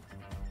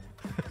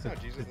 It's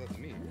not Jesus, that's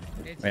me.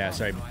 It's Yeah, fun,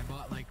 sorry. though. I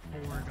bought like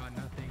 4, got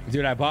nothing.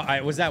 Dude,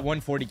 I was at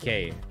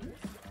 140k.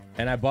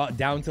 And I bought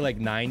down to like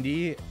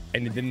 90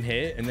 and it didn't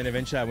hit. And then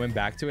eventually I went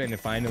back to it and it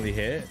finally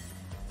hit.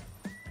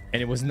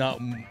 And it was not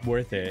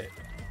worth it.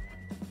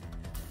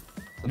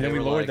 So And then we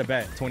were lowered like- the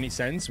bet 20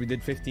 cents. We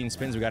did 15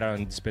 spins. We got it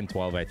on spin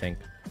 12, I think.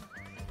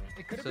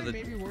 It could have So been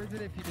the- maybe worth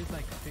it if you did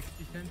like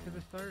 60 cents at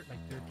the start, like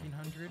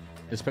 1,300.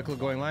 Is Pickle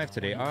going live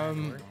today?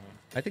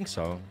 I think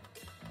so.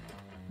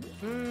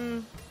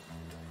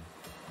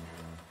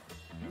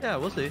 Yeah,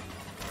 we'll see.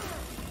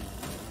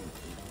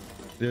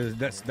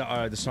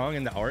 The song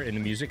and the art and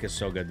the music is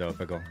so good though,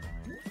 Pickle.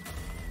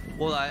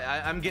 Well,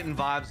 I'm getting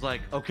vibes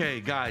like,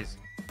 okay, guys,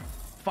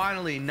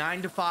 finally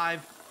 9 to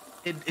 5,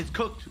 it's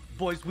cooked,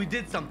 boys. We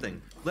did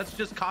something. Let's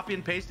just copy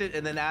and paste it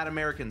and then add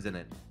Americans in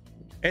it.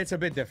 It's a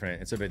bit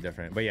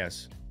different. But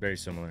yes, very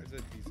similar. It's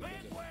a decent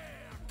idea.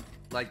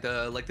 Like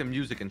the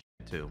music and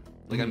shit too.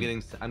 Like I'm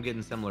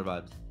getting similar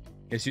vibes.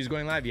 Is Hughes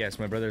going live? Yes,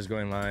 my brother's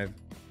going live.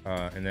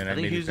 And then I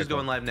think maybe Hughes is Pickle.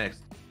 going live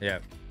next. Yeah.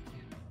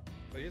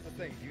 But here's the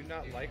thing, do you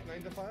not like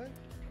 9 to 5?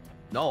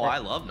 No, I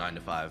love 9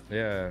 to 5.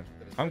 Yeah.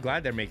 I'm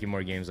glad they're making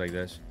more games like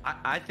this.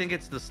 I think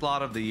it's the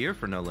slot of the year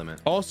for No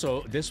Limit.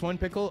 Also, this one,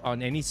 Pickle,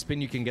 on any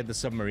spin you can get the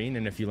submarine,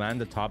 and if you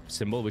land the top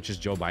symbol, which is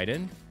Joe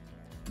Biden,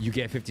 you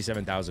get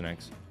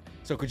 57,000x.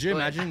 So could you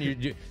imagine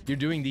you're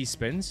doing these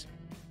spins,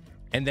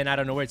 and then out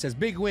of nowhere it says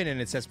big win,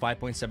 and it says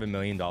 $5.7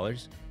 million. Holy.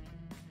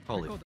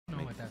 Pickle don't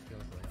know what that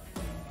feels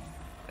like.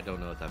 I don't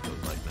know what that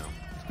feels like now.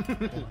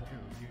 Dude,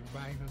 you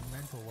buying those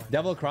mental ones.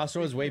 Devil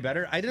Crossroads way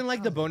better. I didn't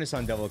like the bonus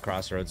on Devil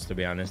Crossroads, to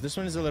be honest. This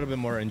one is a little bit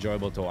more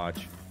enjoyable to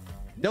watch.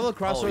 Devil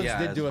Crossroads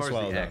did do as us far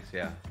as well, the though. X,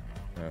 yeah.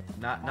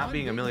 Yeah. Not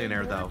being a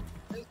millionaire though.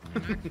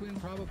 Max win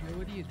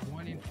probability is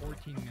 1 in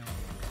 14 million.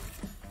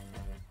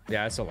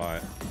 Yeah, that's a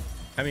lot.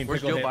 I mean,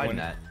 Where's Pickle Joe hit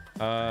Biden one.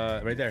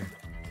 at? Right there.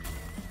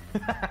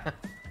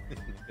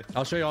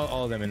 I'll show you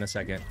all of them in a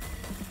second.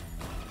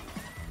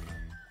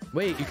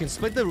 Wait, you can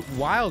split the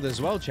wild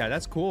as well, Chad.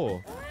 That's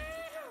cool.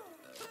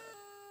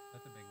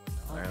 That's a big one.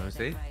 Though. All right, let me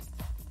see.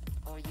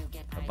 Or you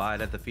get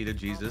Abide at the feet of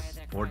Jesus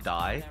or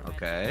die.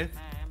 Okay.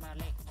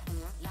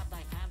 Love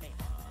thy family.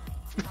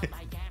 Love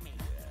thy gammy.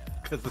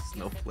 Because of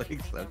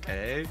snowflakes.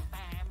 Okay.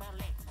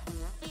 Family.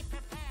 Be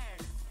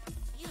prepared.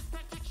 Use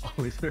protection.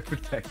 Always for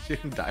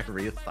protection.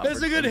 Diarrhea.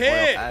 That's a good tinfoil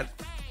hit. hat,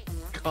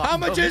 How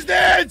much condom. is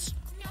this?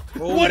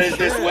 What is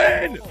this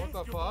win? What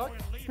the fuck?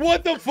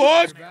 What the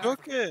fuck?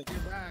 Cook it. You're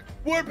back.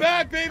 We're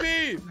back,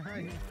 baby.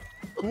 Nice.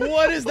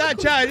 What is that,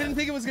 Chad? I didn't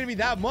think it was gonna be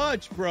that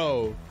much,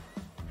 bro.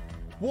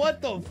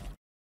 What the?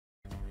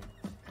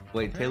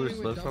 Wait, Taylor Apparently with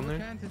Swift's on double there?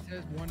 chance, it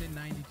says 1 in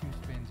 92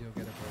 spins, you'll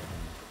get a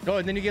bonus. Oh,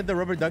 and then you get the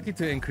rubber ducky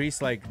to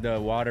increase like the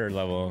water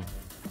level.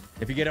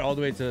 If you get it all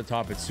the way to the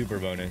top, it's super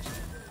bonus.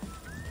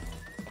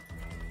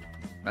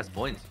 That's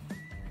points.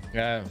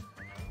 Yeah.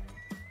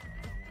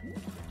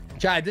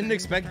 Chad, I didn't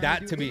expect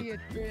that to be. Idiot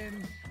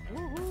spins.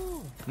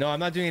 Woohoo! No, I'm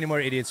not doing any more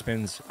idiot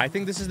spins. I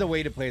think this is the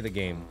way to play the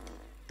game.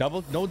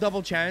 No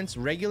double chance,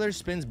 regular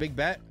spins, big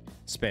bet,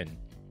 spin.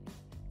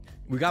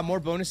 We got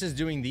more bonuses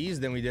doing these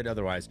than we did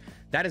otherwise.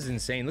 That is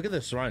insane. Look at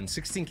this run.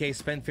 16k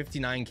spent,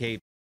 59k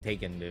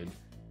taken, dude.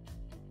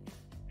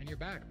 And you're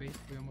back,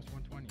 basically almost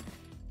 120.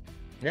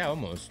 Yeah,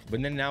 almost.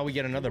 But then now we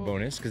get another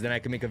bonus because then I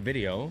can make a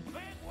video.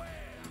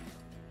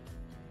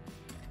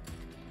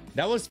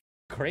 That was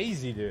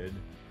crazy, dude.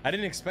 I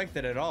didn't expect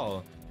it at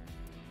all.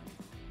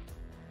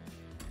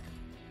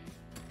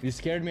 You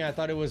scared me. I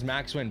thought it was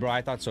max win. Bro,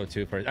 I thought so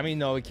too. I mean,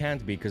 no, it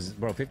can't be because,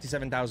 bro,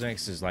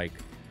 57,000x is like...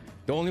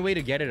 The only way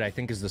to get it, I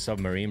think, is the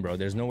submarine, bro.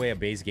 There's no way a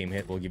base game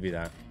hit will give you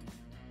that.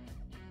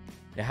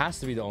 It has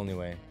to be the only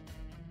way.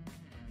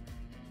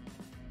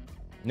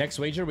 Next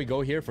wager, we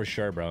go here for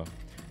sure, bro.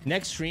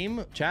 Next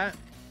stream, chat,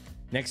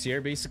 next year,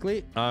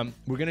 basically,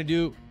 we're going to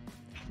do...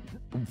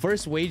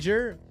 First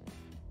wager,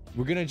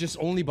 we're going to just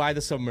only buy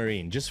the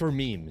submarine, just for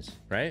memes,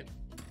 right?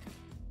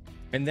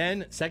 And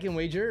then, second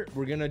wager,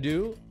 we're going to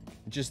do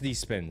just these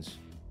spins.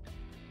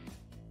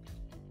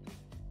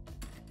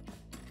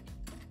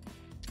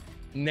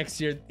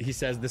 Next year, he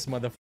says this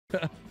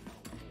motherfucker.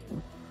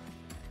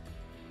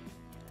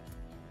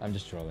 I'm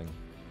just trolling.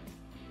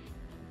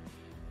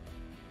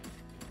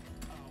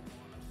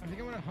 I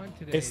think I'm gonna hunt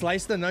today. It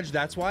sliced the nudge,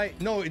 that's why?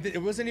 No,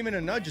 it wasn't even a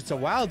nudge. It's a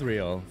wild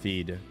reel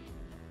feed.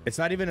 It's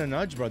not even a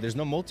nudge, bro. There's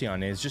no multi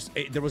on it. It's just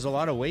there was a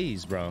lot of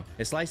ways, bro.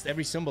 It sliced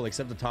every symbol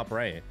except the top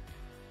right.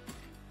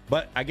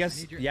 But I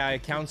guess yeah,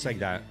 it counts like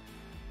that.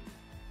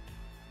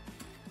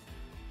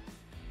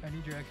 I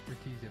need your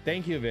expertise.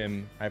 Thank you,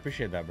 Vim. I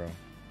appreciate that, bro.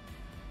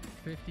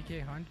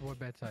 50K hunt. What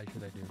bet size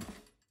should I do?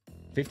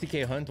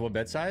 50K hunt. What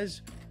bet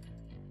size?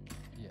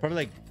 Yeah. Probably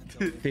like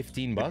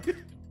 15 bucks.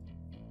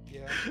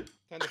 Yeah,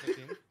 10 to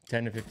 15.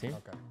 10 to 15.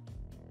 Okay.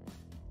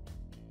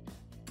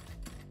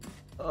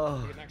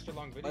 Like an extra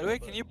long video. By the way,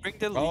 can you bring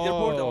the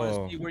leaderboard? I want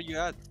Oh. to see where you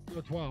at.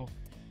 So 12.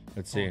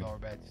 Let's see. $12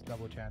 bets.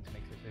 Double chance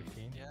makes it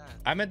 15. Yeah.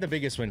 I'm at the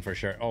biggest win for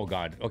sure. Oh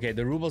god. Okay,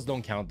 the rubles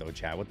don't count though,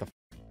 chat. What the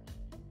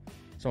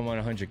so I'm on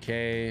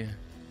 100K.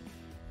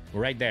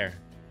 Right there.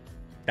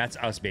 That's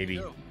us, baby.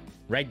 Yo.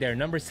 Right there.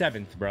 Number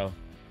 7th, bro.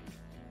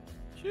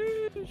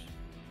 Sheesh.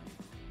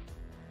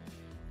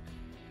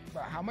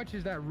 But how much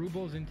is that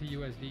rubles into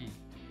USD?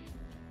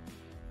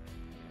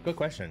 Good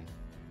question.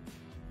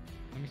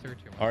 Let me search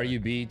it.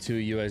 RUB to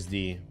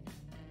USD.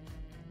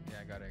 Yeah,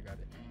 I got it.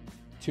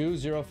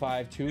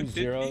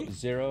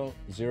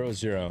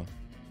 2052000.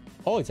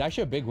 Oh, it's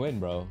actually a big win,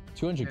 bro.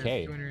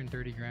 200K.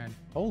 230 grand.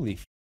 Holy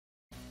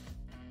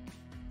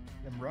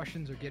Them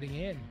Russians are getting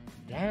in.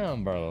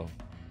 damn, bro.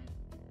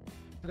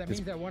 So that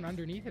means that one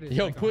underneath it is.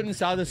 Yo, like Putin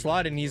saw the 150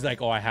 slot and he's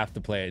like, oh, I have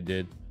to play it,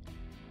 dude.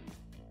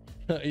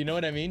 You know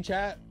what I mean,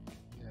 chat?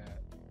 Yeah.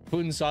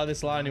 Putin saw the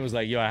slot and he was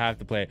like, yo, I have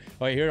to play it.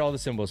 Oh, here are all the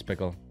symbols,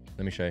 Pickle.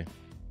 Let me show you.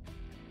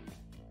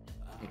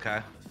 Okay.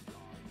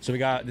 So we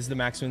got, this is the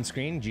max win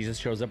screen. Jesus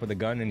shows up with a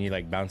gun and he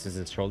like bounces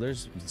his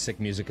shoulders. Sick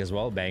music as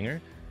well,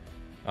 banger.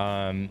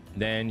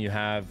 Then you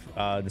have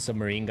the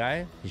submarine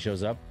guy. He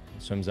shows up,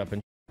 swims up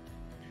and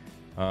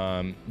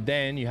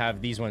then you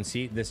have these ones.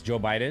 See this Joe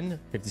Biden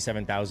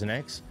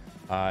 57,000x.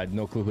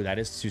 No clue who that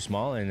is, too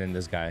small. And then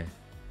this guy,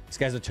 this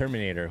guy's a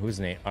Terminator. Who's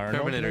his name?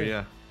 Arnold? Terminator,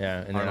 yeah.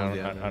 Yeah, and then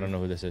Arnold, I don't know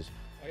who this is.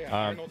 Oh yeah,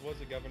 Arnold was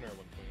the governor at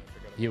one point. I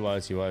forgot.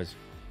 He was.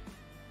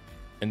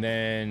 And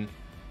then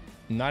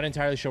not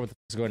entirely sure what the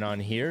f is going on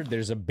here.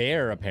 There's a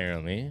bear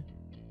apparently.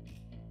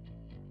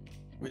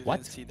 We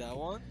What? didn't see that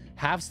one.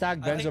 Half stack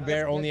I think Benzo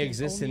Bear that's only the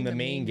exists only in the the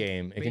main main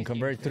game. It base can game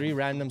convert thing. 3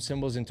 random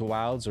symbols into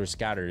wilds or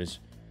scatters.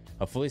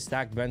 A fully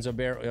stacked Benzo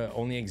Bear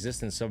only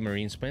exists in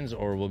submarine spins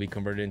or will be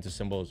converted into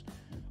symbols.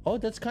 Oh,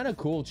 that's kind of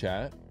cool,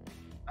 chat.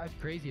 That's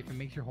crazy if it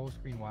makes your whole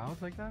screen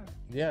wild like that.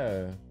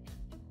 Yeah.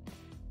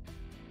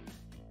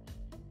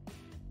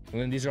 And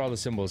then these are all the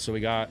symbols. So we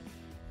got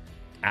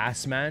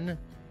Assman.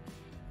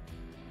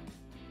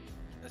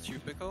 That's you,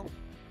 Pickle.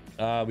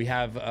 We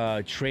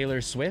have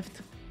Trailer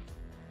Swift.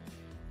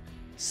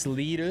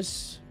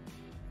 Sleetus.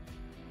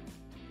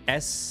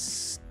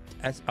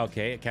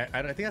 Okay,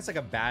 I think that's like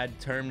a bad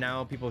term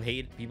now. People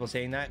hate people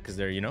saying that because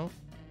they're, you know,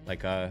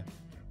 like a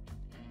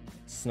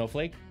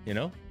snowflake, you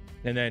know.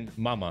 And then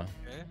Mama.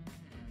 Okay.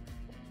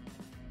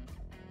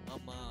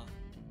 Mama.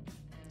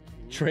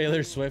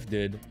 Trailer Swift,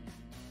 dude.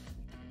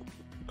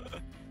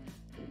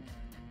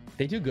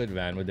 They do good,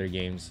 man, with their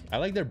games. I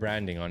like their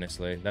branding,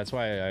 honestly. That's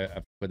why I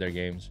fuck with their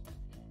games.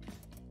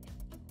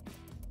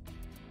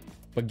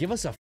 But give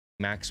us a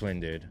max win,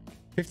 dude.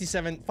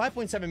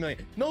 5.7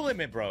 million. No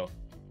limit, bro.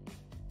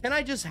 Can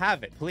I just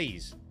have it,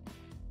 please?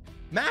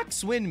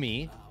 Max win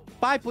me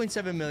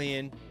 5.7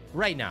 million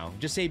right now.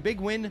 Just say big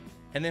win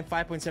and then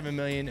 5.7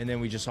 million, and then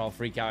we just all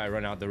freak out. I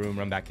run out the room,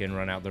 run back in,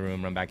 run out the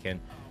room, run back in.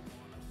 And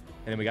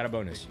then we got a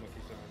bonus.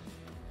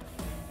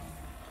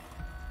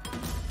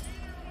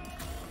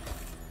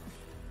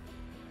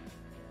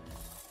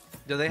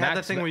 Do they have Max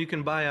that thing where you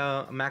can buy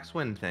a max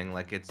win thing?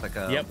 Like it's like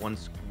a one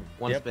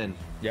spin.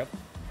 Yep.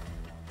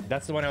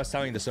 That's the one I was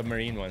telling you, the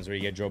submarine ones where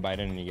you get Joe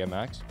Biden and you get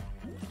Max.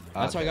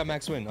 That's why I got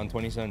Max Win on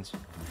 20 cents.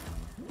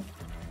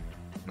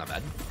 Not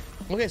bad.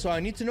 Okay, so I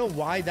need to know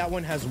why that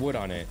one has wood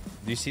on it.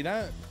 Do you see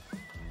that?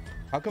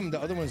 How come the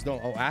other ones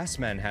don't? Oh,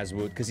 Assman has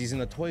wood because he's in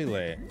the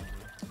toilet.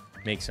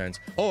 Makes sense.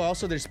 Oh,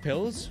 also there's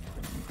pills.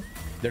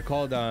 They're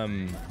called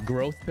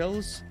growth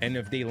pills. And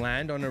if they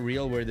land on a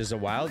reel where there's a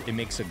wild, it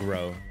makes it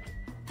grow.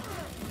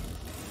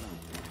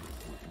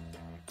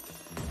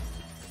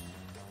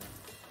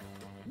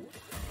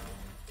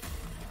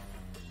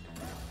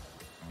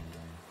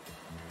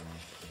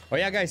 Oh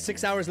yeah, guys,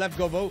 6 hours left.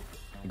 Go vote.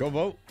 Go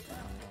vote.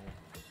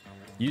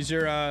 Use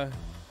your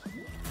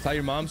tell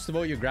your moms to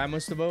vote, your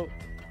grandmas to vote.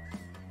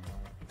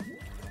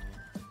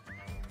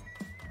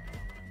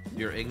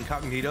 Your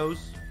incognitos.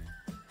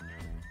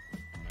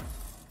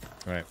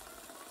 All right.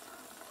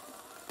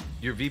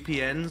 Your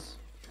VPNs.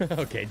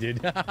 Okay, dude.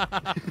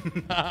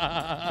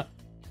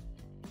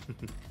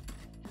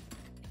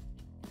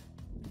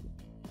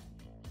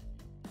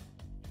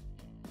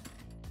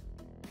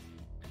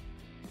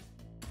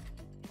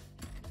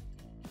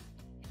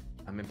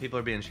 I mean, people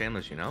are being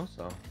shameless, you know?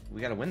 So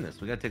we got to win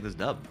this. We got to take this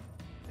dub.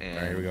 And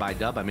All right, here we go. by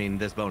dub, I mean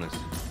this bonus.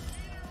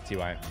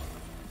 TY.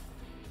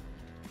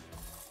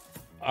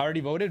 I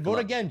already voted? Vote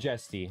again,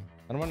 Jesty.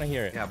 I don't want to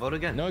hear it. Yeah, vote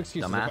again. No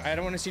excuses. Dumbass. I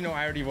don't want to see no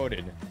I already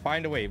voted.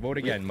 Find a way. Vote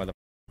again, mother.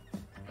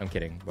 I'm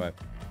kidding, but...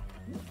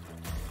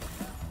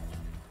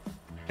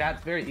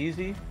 Chat's very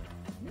easy.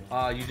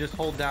 You just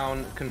hold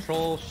down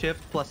Control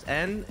Shift plus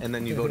N, and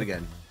then you vote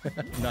again.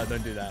 No,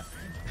 don't do that.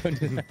 Don't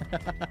do that.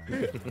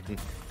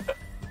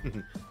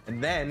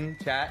 And then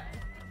chat.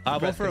 Vote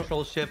Press for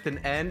Control Shift and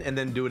N, and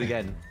then do it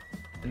again,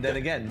 and then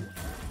again,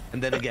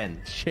 and then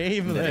again.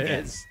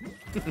 shameless.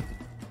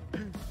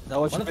 That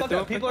what you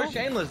Motherfucker, people are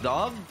shameless,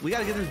 dog. We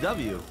gotta get this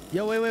W.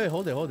 Yo, wait,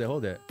 hold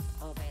it.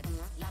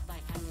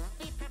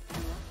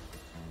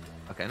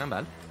 Okay, not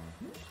bad.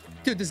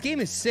 Dude, this game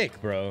is sick,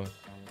 bro.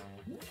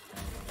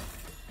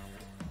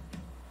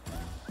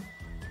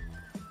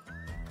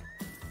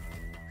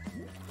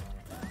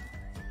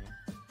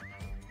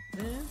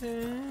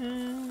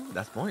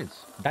 That's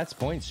points. That's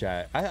points,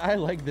 chat. I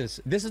like this.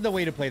 This is the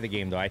way to play the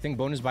game, though. I think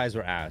bonus buys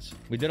were ass.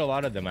 We did a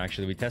lot of them,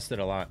 actually. We tested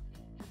a lot.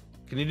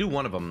 Can you do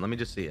one of them? Let me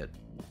just see it.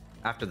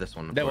 After this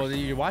one. Well,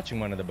 you're watching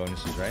one of the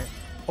bonuses, right?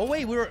 Oh,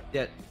 wait, we were...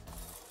 Yeah.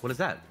 What is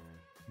that?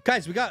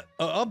 Guys, we got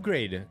an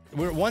upgrade.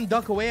 We're one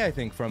duck away, I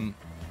think, from...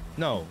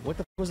 No, what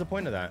the f was the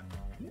point of that?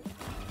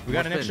 We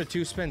got an extra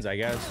 2 spins, I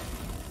guess.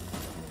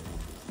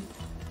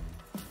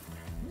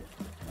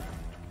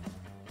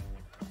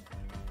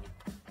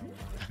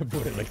 I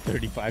bought it like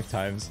 35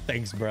 times.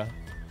 Thanks, bruh.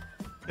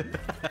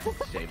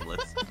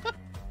 Shameless.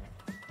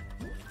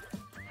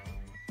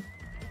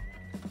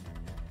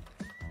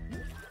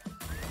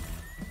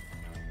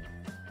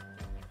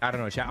 I don't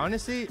know, chat.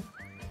 Honestly,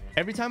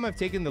 every time I've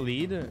taken the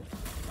lead,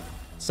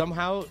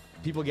 somehow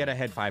people get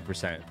ahead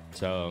 5%.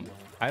 So,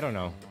 I don't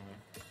know.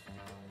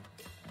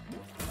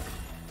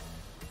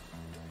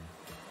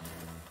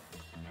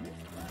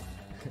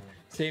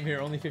 Same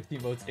here, only 50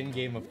 votes in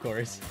game, of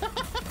course.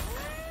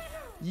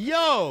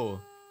 Yo!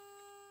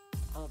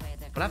 What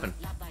happened?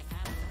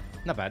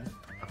 Not bad.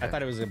 Okay. I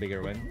thought it was a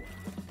bigger win.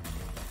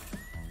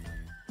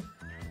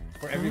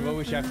 For every vote,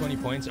 we should have 20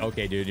 points.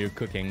 Okay, dude, you're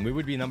cooking. We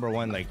would be number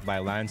 1 like by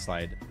a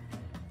landslide,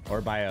 or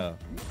by a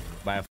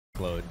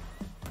load.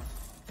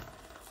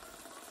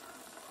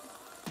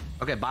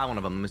 Okay, buy one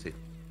of them. Let me see.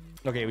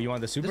 Okay, you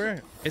want the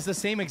super? It's the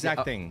same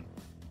exact thing.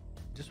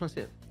 Just want to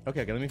see it.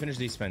 Okay, let me finish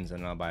these spins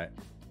and I'll buy it.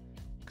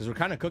 Because we're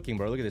kind of cooking,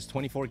 bro. Look at this,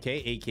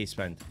 24k, 8k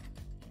spent.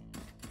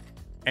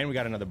 And we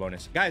got another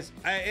bonus. Guys,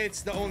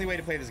 it's the only way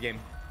to play this game.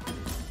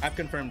 I've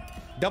confirmed.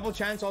 Double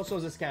chance also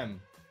is a scam.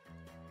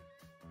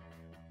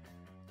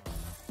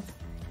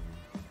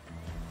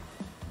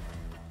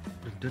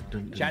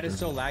 Chat is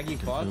so laggy,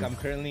 fuck. I'm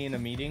currently in a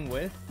meeting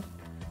with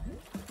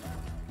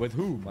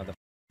who, mother?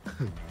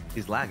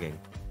 He's lagging.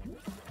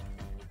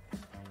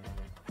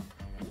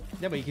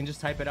 Yeah, but you can just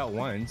type it out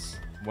once.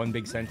 One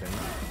big sentence.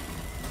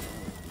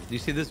 Do you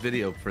see this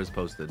video Frizz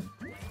posted?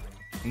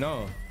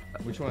 No.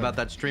 Which one? About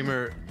that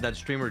streamer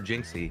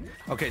Jinxie.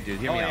 Okay, dude,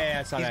 hear me out. Yeah,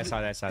 I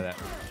saw that.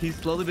 He's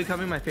slowly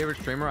becoming my favorite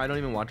streamer. I don't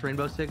even watch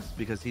Rainbow Six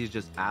because he's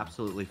just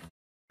absolutely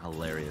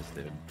hilarious,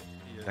 dude.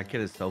 Yeah. That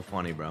kid is so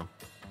funny, bro.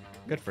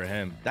 Good for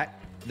him.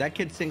 That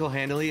kid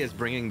single-handedly is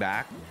bringing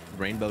back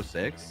Rainbow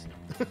Six.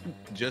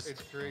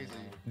 It's crazy.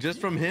 Just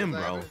from him,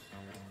 bro.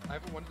 I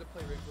haven't wanted to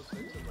play Rainbow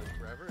Six in like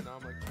forever, and now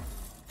I'm like,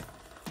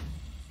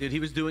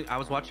 dude, I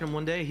was watching him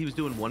one day. He was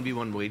doing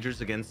 1v1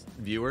 wagers against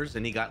viewers,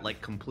 and he got like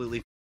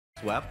completely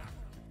swept.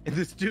 And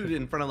this dude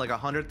in front of like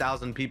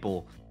 100,000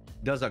 people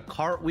does a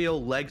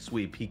cartwheel leg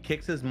sweep. He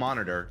kicks his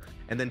monitor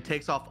and then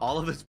takes off all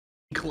of his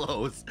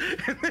clothes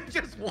and then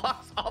just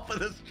walks off of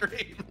the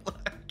stream.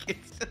 Like,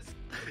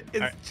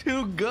 it's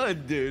too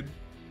good, dude.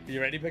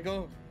 You ready,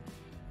 Pickle?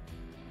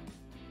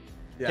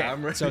 Yeah,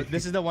 I'm ready. So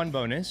this is the one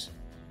bonus.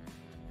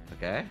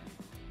 Okay.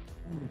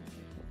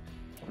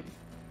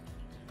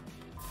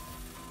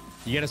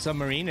 You get a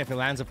submarine. If it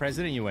lands a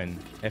president, you win.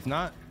 If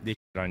not, they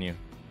shit on you.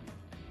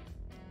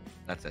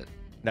 That's it.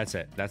 That's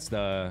it. That's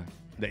the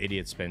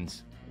idiot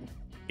spins.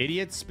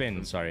 Idiot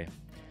spin, sorry.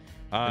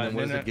 And then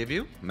what does it give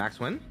you? Max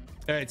win?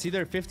 It's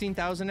either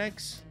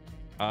 15,000x,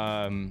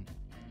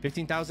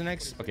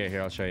 15,000x. Okay,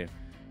 here, I'll show you.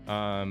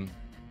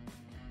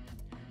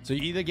 So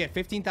you either get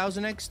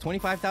 15,000x,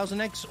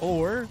 25,000x,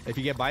 or if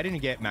you get Biden, you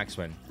get max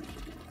win.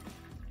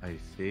 I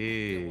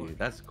see.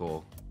 That's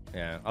cool.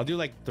 Yeah, I'll do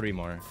like 3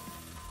 more.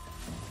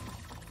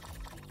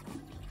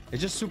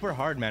 It's just super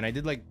hard, man. I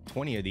did like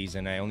 20 of these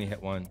and I only hit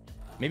 1.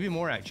 Maybe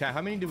more at chat.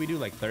 How many did we do?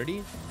 Like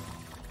 30?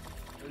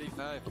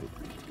 35.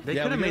 They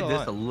could have made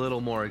this a little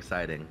more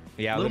exciting.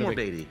 Yeah, a little more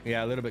bit, baity.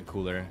 Yeah, a little bit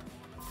cooler.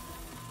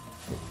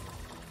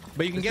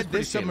 But you can get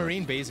this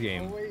submarine base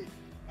game. oh wait,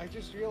 I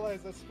just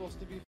realized that's supposed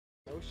to be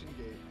Ocean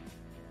Gate.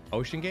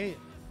 Ocean Gate?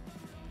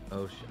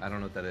 Oh, I don't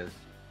know what that is.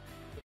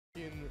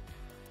 In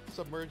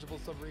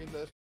submergible submarine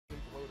that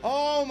imploded.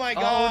 Oh my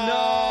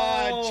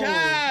god! Oh, no!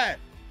 Chat!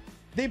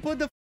 They put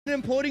the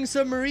imploding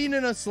submarine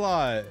in a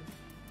slot.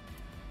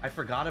 I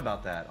forgot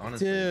about that,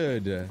 honestly.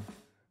 Dude.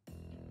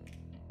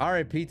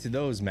 RIP to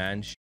those,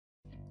 man.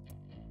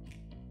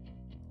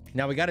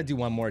 Now we gotta do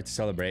one more to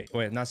celebrate.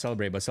 Wait, not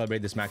celebrate, but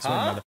celebrate this max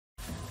win.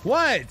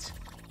 What?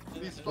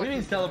 What do you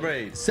mean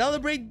celebrate?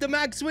 Celebrate the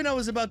max win I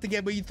was about to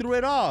get, but you threw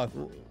it off.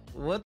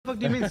 What the fuck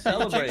do you mean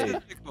celebrate?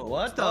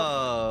 What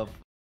the?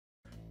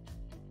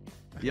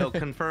 Yo,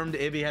 confirmed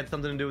Ibby had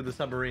something to do with the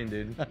submarine,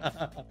 dude.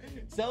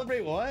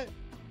 Celebrate what?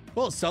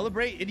 Well,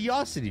 celebrate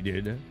idiocity,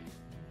 dude.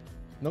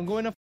 Don't go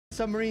in a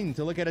submarine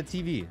to look at a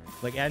TV,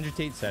 like Andrew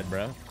Tate said,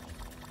 bro.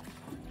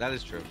 That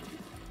is true.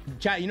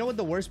 Chat, you know what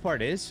the worst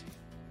part is?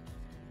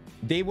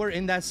 They were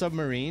in that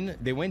submarine.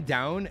 They went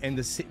down,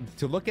 and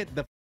to look at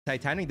the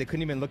Titanic, they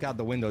couldn't even look out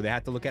the window. They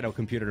had to look at a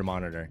computer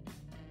monitor.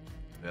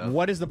 Yeah.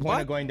 What is the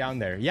point of going down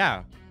there?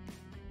 Yeah.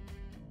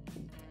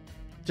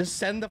 Just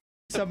send the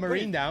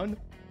submarine down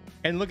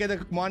and look at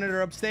the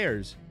monitor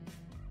upstairs.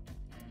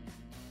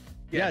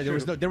 Yeah,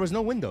 there was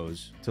no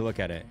windows to look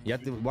at it. You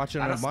have to watch it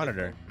on a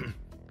monitor.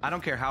 I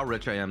don't care how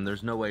rich I am.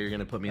 There's no way you're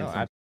gonna put me in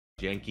some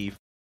janky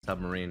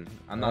submarine.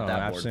 I'm not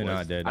that bored. Absolutely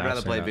not, dude. I'd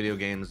rather play video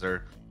games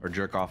or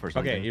jerk off or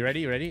something. Okay, you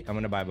ready? You ready? I'm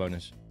gonna buy a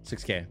bonus.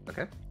 6K.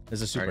 Okay.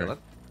 This is super. Right,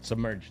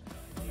 submerged.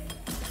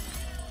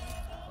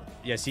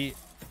 Yeah, see,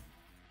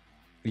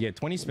 you get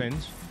 20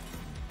 spins.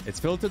 It's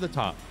filled to the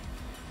top.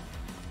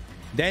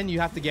 Then you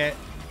have to get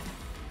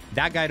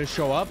that guy to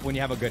show up when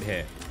you have a good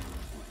hit.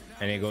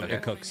 And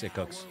it cooks.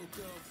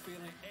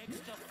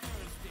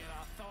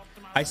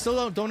 I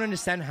still don't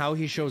understand how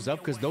he shows up,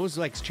 because those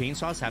like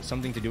chainsaws have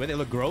something to do with it.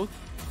 Look, growth.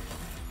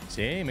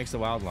 See, it makes the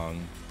wild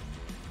long.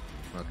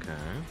 Okay.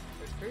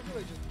 It's crazy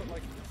they just put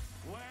like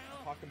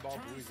cock and ball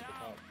buoys at the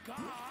top.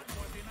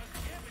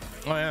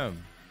 Oh yeah.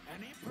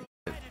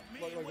 Like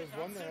there's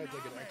one that has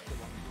like an extra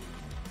one.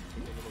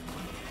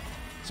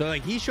 So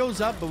like he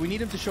shows up, but we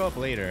need him to show up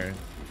later.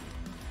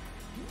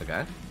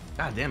 Okay.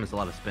 God damn, it's a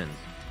lot of spins.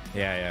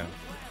 Yeah.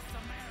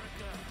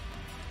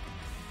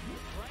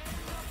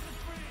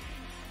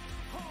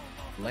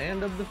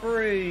 Land of the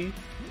free.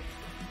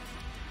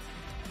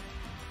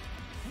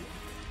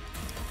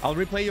 I'll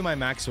replay you my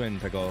max win,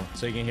 Pickle,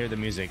 so you can hear the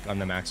music on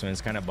the max win.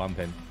 It's kind of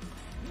bumping.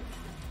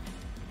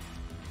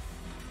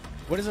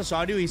 What does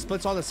Asad do? He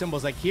splits all the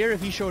symbols. Like here,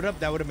 if he showed up,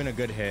 that would have been a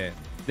good hit.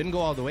 Didn't go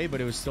all the way,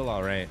 but it was still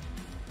all right.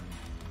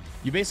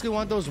 You basically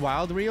want those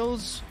wild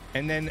reels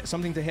and then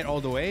something to hit all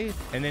the way,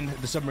 and then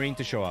the submarine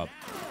to show up.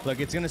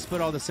 Look, it's going to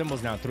split all the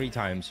symbols now 3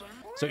 times.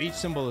 So each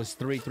symbol is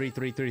 3, 3,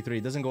 3, 3, 3.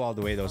 It doesn't go all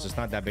the way, though, so it's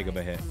not that big of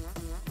a hit.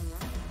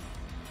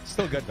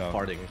 Still good, though.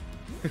 Farting.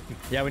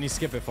 Yeah, when you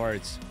skip it,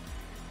 farts.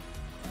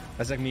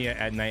 That's like me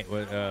at night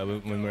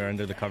when we're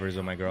under the covers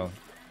with my girl.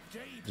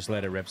 Just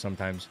let it rip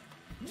sometimes.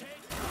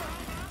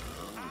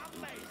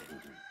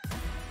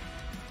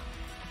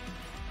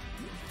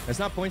 It's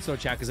not points though,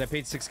 chat, because I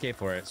paid 6K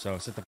for it, so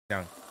sit the f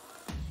down.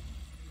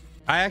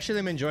 I actually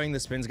am enjoying the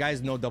spins,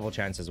 guys. No double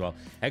chance as well.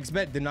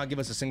 XBet did not give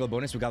us a single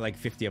bonus. We got like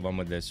 50 of them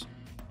with this.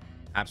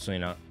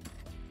 Absolutely not.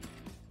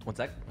 What's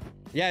that?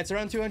 Yeah, it's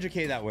around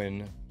 200K that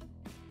win.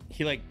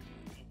 He like...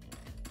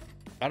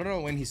 I don't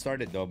know when he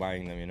started though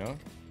buying them, you know?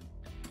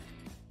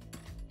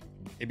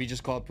 It'd be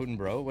just called Putin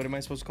bro. What am I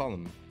supposed to call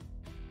him?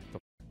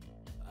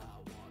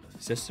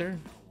 Sister?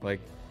 Like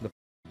the...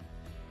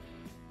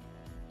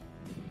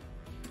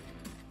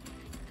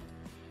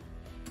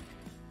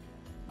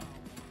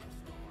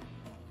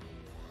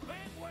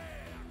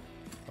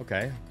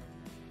 Okay.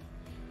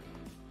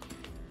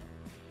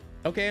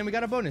 Okay, and we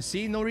got a bonus.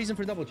 See, no reason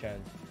for double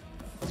chance.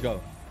 Let's go.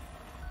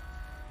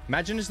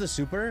 Imagine it's the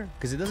super,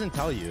 because it doesn't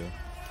tell you.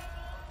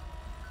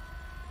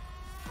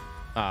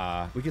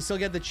 We can still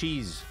get the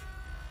cheese.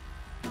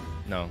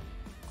 No.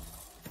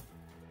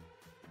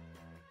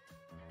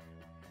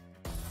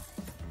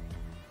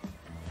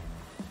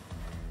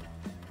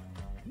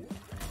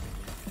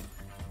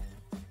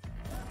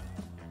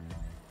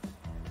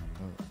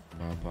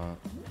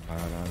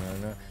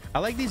 I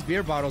like these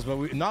beer bottles,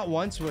 but not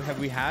once have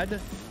we had...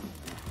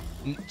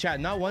 Chat,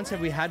 not once have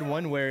we had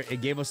one where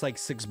it gave us like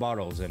 6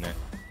 bottles in it.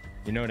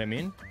 You know what I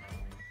mean?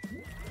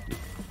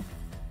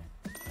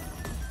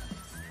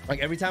 Like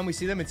every time we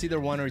see them, it's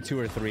either 1 or 2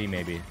 or 3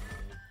 maybe.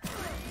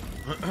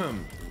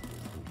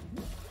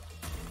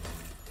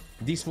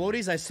 These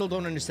floaties, I still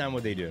don't understand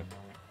what they do.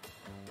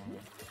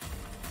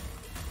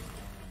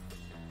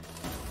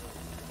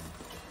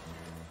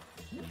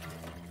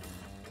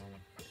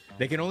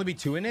 They can only be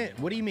 2 in it?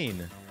 What do you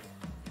mean?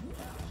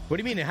 What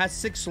do you mean? It has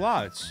 6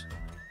 slots.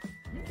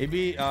 It'd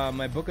be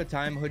my Book of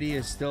Time hoodie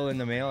is still in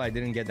the mail. I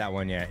didn't get that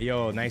one yet.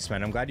 Yo, nice,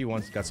 man. I'm glad you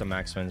once got some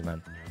max spins,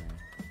 man.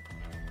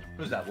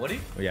 Who's that? Woody?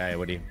 Oh, yeah,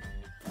 Woody.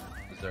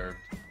 Deserved.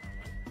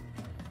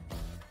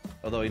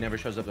 Although he never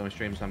shows up on my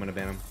stream, so I'm gonna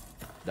ban him.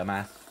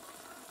 Dumbass.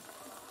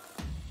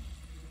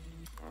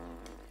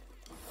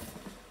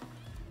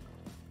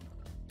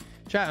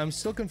 Chat, I'm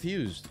still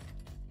confused.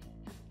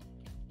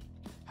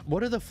 What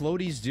do the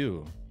floaties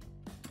do?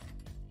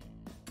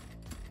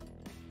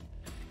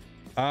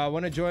 I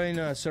want to join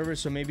a server,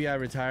 so maybe I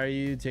retire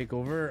you, take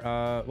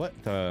over. What?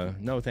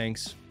 No,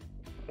 thanks.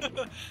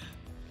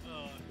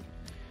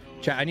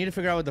 Chat, I need to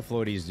figure out what the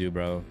floaties do,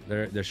 bro.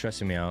 They're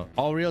stressing me out.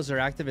 All reels are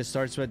active. It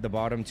starts with the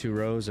bottom 2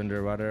 rows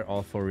underwater.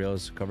 All 4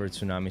 reels covered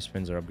tsunami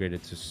spins are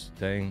upgraded to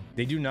staying.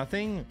 They do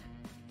nothing.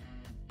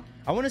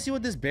 I want to see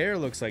what this bear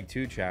looks like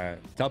too, chat.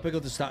 Tell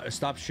Pickle to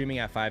stop streaming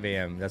at 5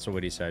 a.m. That's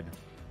what he said.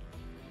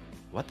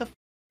 What the?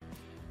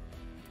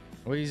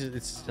 Well,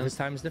 his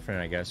time is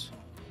different, I guess.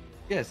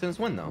 Yeah, since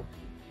when though?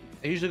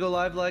 I usually go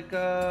live like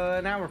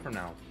an hour from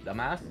now.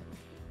 Dumbass.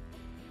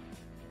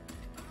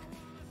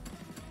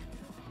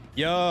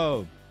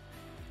 Yo.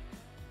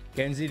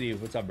 KNZT,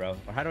 what's up, bro?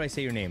 Or how do I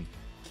say your name?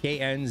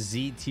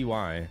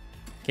 KNZTY.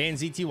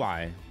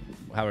 KNZTY.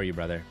 How are you,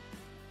 brother?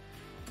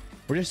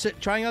 We're just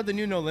trying out the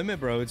new No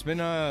Limit, bro. It's been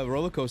a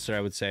roller coaster,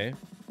 I would say.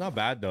 Not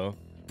bad, though.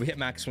 We hit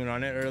max win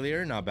on it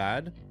earlier. Not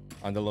bad.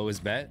 On the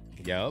lowest bet.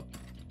 Yep.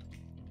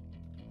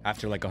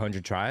 After like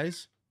 100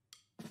 tries.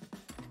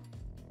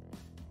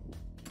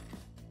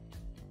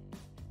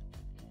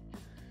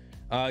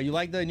 You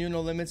like the new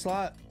No Limit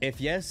slot? If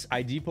yes,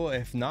 I depot.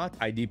 If not,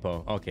 I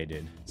depot. Okay,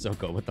 dude. So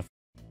go. What the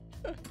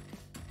f.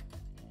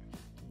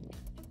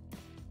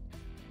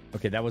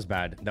 Okay, that was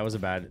bad. That was a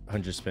bad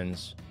 100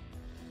 spins.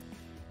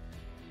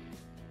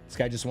 This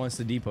guy just wants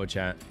the depot,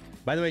 chat.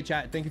 By the way,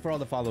 chat, thank you for all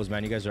the follows,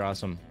 man. You guys are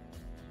awesome.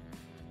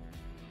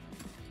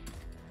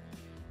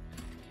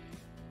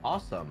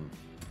 Awesome.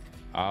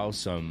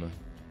 Awesome.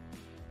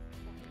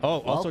 Oh,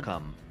 also,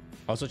 welcome.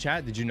 Also,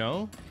 chat, did you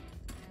know?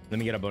 Let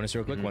me get a bonus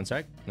real quick. 1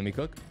 sec. Let me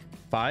cook.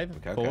 5,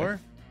 4,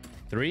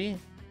 3,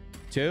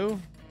 2,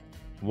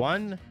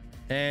 1.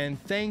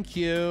 And thank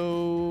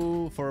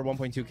you for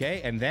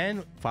 1.2K. And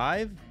then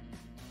 5,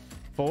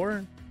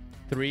 4,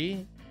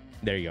 3.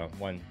 There you go.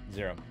 1,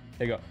 0.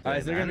 There you go.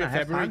 Is there going to be a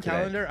February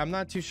calendar? I'm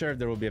not too sure if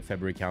there will be a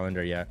February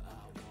calendar yet.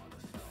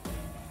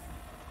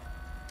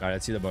 All right,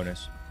 let's see the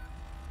bonus.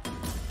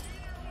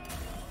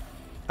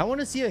 I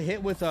want to see a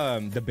hit with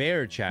the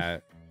bear,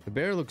 chat. The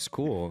bear looks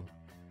cool.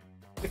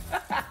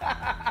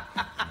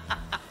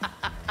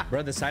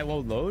 Bro, the site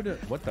won't load?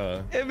 What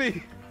the?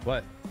 Emmy.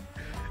 What?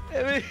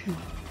 Emmy.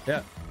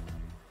 Yeah.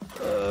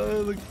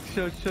 Look,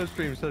 show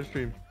stream.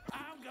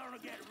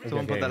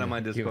 Someone put that in my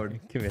Discord.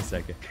 Give me a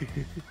second.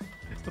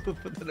 Someone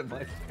put that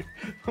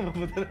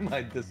in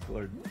my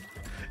Discord.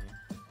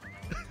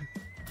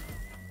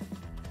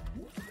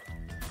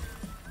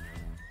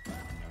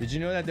 Did you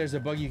know that there's a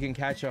bug you can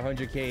catch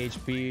 100k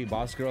HP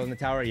boss girl in the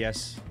tower?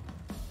 Yes.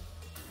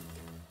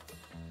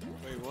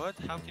 Wait, what?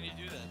 How can you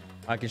do that?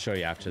 I can show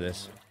you after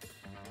this.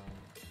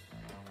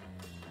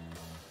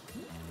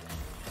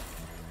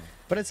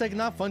 But it's like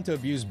not fun to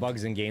abuse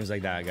bugs in games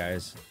like that,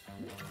 guys.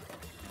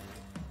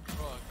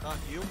 Bro, I got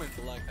human,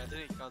 but like I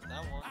didn't got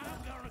that one. I'm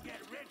gonna get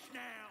rich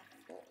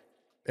now.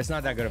 It's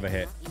not that good of a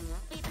hit.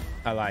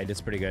 I lied.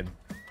 It's pretty good.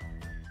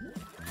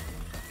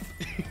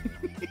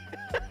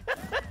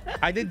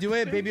 I did do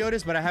it, Baby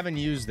Otis, but I haven't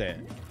used it.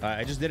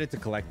 I just did it to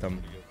collect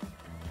them.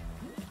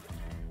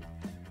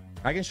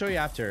 I can show you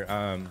after.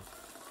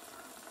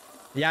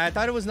 Yeah, I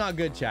thought it was not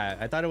good, chat.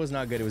 I thought it was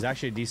not good. It was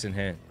actually a decent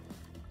hit.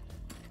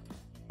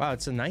 Wow,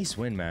 it's a nice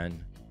win,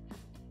 man.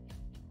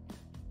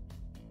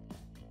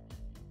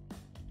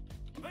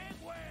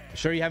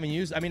 Sure you haven't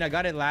used? I mean, I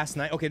got it last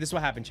night. Okay, this is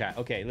what happened, chat.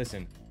 Okay,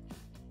 listen.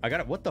 I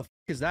got it. What the f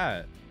is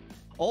that?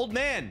 Old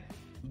man,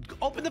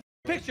 open the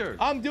picture.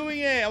 I'm doing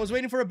it. I was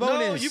waiting for a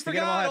bonus. No, you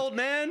forgot, old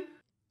man.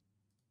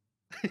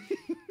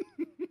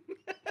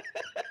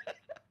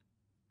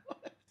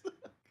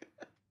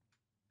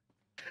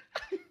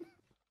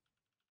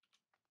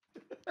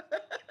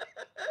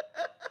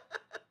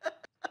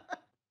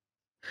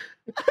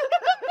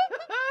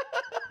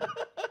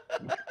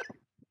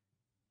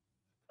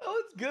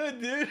 Oh, it's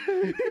good, dude.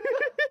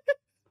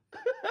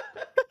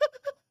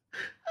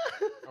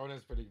 Oh,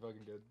 that's pretty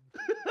fucking good.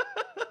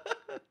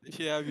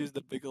 Yeah, I've used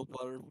the pickle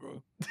butter,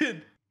 bro.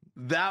 Dude,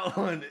 that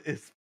one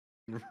is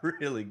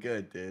really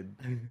good, dude.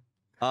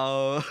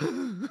 Shout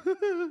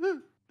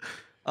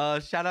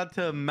out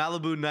to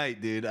Malibu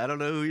Night, dude. I don't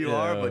know who you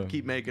are, but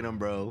keep making them,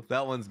 bro.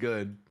 That one's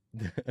good.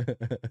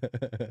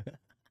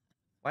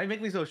 Why you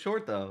make me so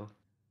short, though?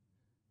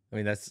 I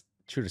mean, that's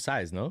true to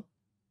size, no?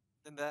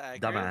 Isn't that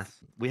accurate? Dumbass.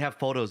 We have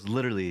photos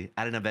literally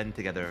at an event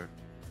together,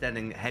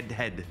 standing head to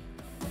head,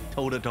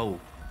 toe to toe.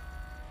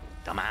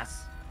 Dumbass.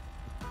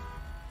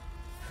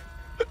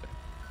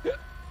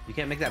 You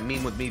can't make that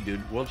meme with me,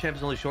 dude. World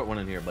Champ's only short one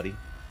in here, buddy.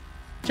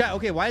 Chat,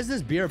 okay, why is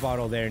this beer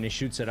bottle there and it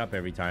shoots it up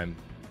every time?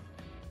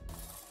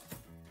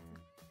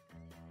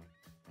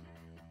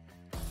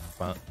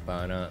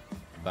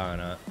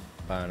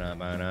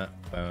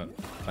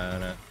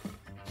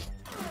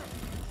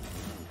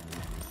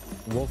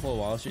 Wolf of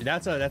Wall Street.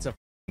 That's a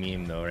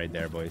meme though, right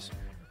there, boys.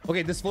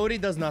 Okay, this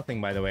floaty does nothing,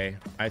 by the way.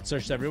 I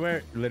searched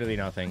everywhere, literally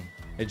nothing.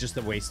 It's just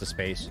a waste of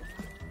space.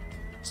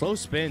 Slow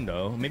spin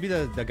though. Maybe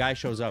the guy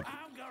shows up.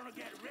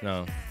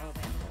 No.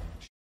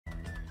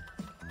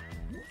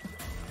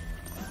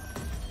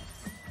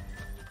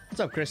 What's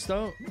up,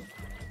 Christo?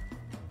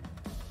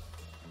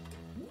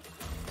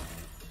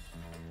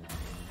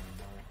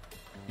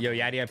 Yo,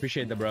 Yaddy, I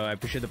appreciate the bro. I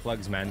appreciate the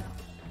plugs, man.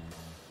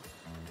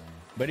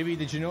 Buddy B,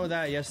 did you know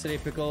that yesterday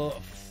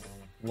Pickle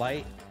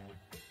Light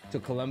to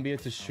Colombia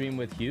to stream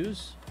with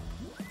Hughes?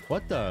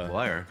 What the?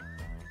 Where?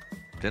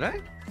 Did I?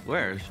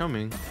 Where? Show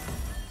me.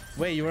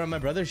 Wait, you were on my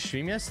brother's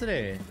stream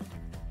yesterday?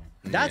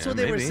 That's what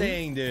they were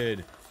saying,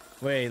 dude.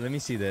 Wait, let me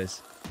see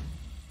this.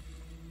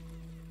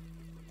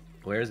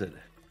 Where is it?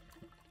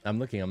 I'm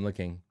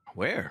looking.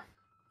 Where?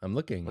 I'm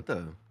looking. What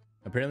the?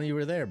 Apparently you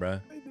were there, bro.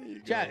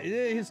 Chat,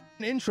 his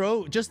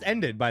intro just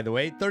ended, by the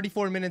way.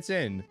 34 minutes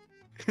in.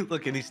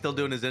 Look, and he's still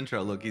doing his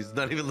intro. Look, he's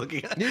not even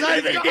looking at. He's not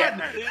even looking.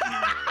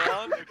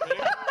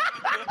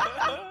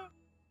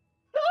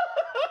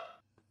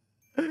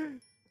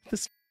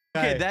 This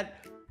Okay, guy.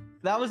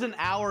 that was an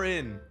hour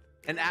in,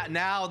 and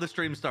now the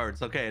stream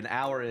starts. Okay, an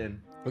hour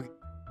in. Okay.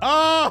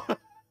 Oh.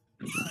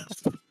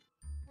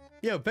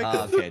 Yo, pick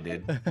up. Okay,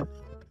 dude. Dude,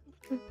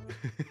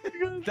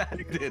 that's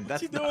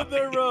What you doing not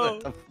there, bro?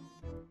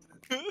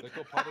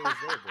 Nickel Potter was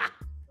there,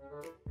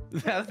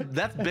 bro.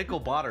 That's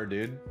Bickle Potter,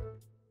 dude.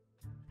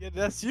 Yeah,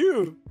 that's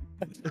you.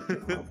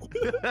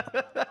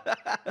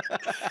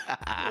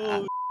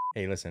 Oh,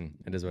 Hey, listen,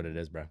 it is what it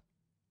is, bro.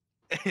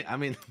 I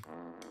mean,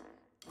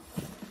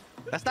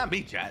 that's not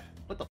me, chat.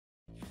 What the?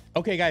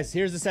 Okay, guys,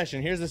 here's the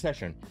session. Here's the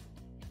session.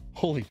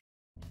 Holy.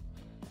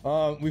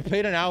 We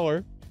played an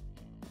hour.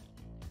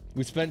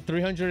 We spent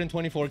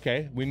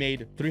 324K. We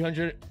made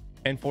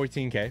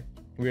 314K.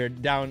 We're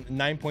down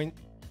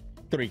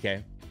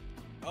 9.3K.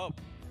 oh.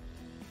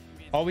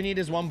 All we need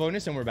is one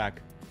bonus and we're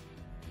back.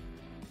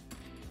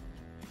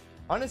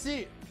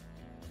 Honestly,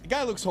 the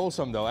guy looks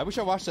wholesome though. I wish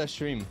I watched that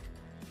stream.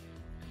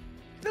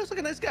 He looks like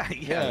a nice guy.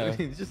 Yeah. I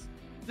mean, he's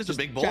just a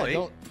big boy.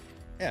 Chat,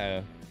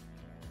 yeah.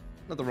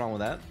 Nothing wrong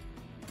with that.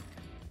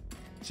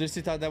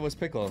 Seriously thought that was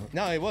Pickle.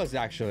 No, it was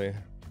actually.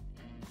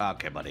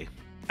 Okay, buddy.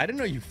 I didn't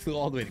know you flew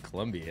all the way to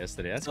Colombia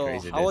yesterday. That's So,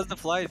 crazy. how dude. was the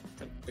flight?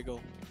 Biggle.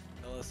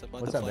 Tell us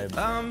about What's the up,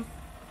 flight. babe?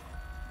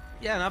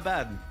 Yeah, not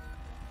bad.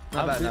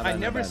 Not bad, not I bad,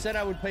 never not bad. said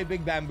I would play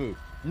Big Bamboo.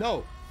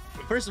 No.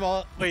 First of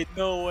all, Wait,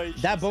 no way.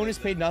 that bonus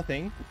paid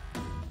nothing.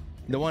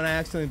 The one I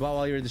accidentally bought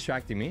while you were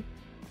distracting me.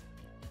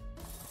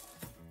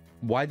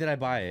 Why did I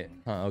buy it?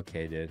 Huh,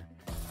 okay, dude.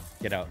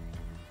 Get out.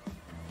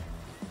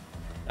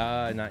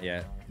 Not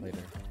yet. Later.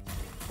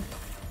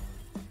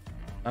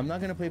 I'm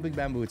not gonna play Big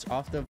Bamboo. It's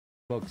off the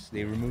books.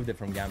 They removed it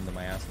from Gamdom.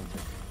 I asked them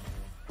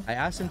to. I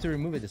asked them to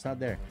remove it. It's not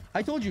there.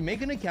 I told you,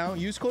 make an account.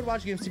 Use code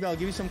WatchGamesTV. I'll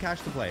give you some cash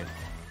to play.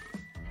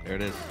 There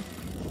it is.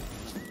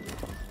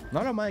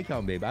 Not on my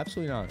account, babe.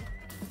 Absolutely not.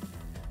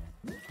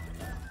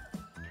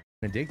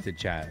 Addicted,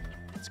 chat.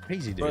 It's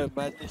crazy, dude. Bro,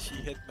 imagine she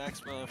hit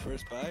maximum on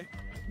first buy.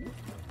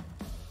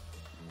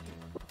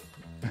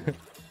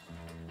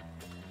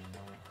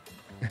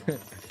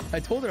 I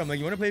told her, I'm like,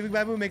 you want to play Big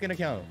Bamboo? Make an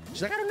account.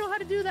 She's like, I don't know how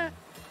to do that.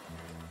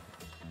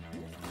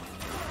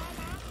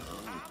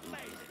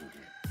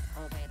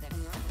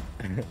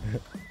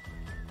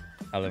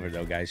 I love her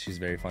though, guys. She's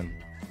very fun.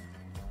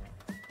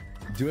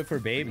 Do it for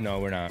babe? No,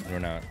 we're not. We're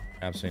not.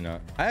 Absolutely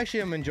not. I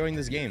actually am enjoying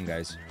this game,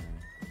 guys.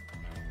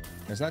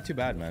 It's not too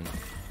bad, man.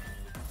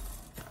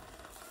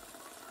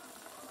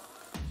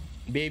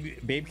 Babe,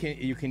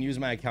 you can use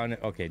my account.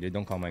 Okay, dude,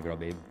 don't call my girl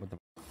babe. What the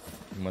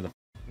mother?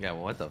 Yeah,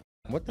 well, what the?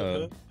 What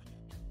the?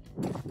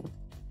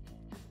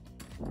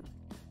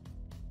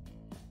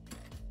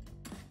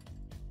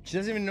 She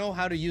doesn't even know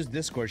how to use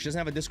Discord. She doesn't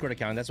have a Discord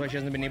account. That's why she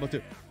hasn't been able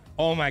to.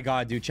 Oh my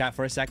god, dude, chat,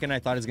 for a second I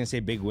thought it was gonna say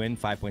big win,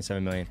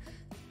 5.7 million.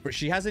 But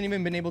she hasn't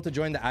even been able to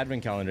join the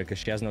advent calendar because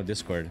she has no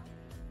Discord.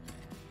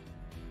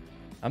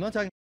 I'm not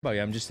talking about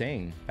you, I'm just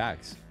saying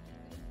facts.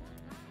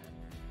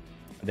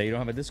 That you don't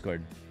have a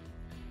Discord.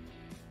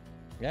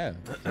 Yeah,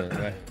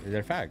 so,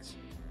 they're facts.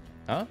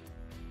 Huh?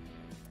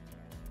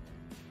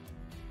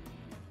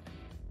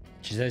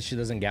 She says she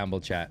doesn't gamble,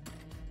 chat.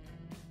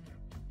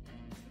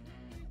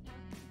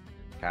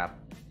 Cap.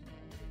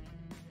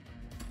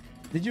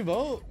 Did you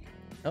vote?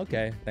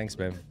 Okay, thanks,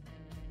 babe.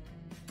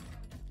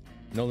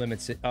 No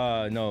limits.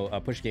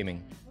 No, push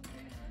gaming.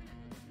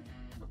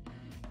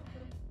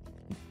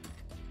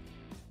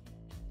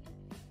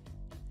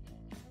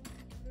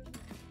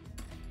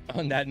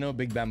 On that note,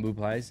 Big Bamboo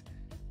Pies.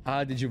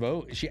 Did you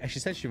vote? She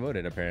said she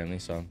voted apparently,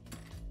 so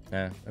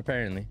yeah,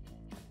 apparently.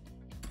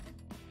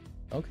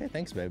 Okay,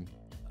 thanks, babe.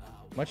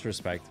 Much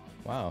respect.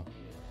 Wow.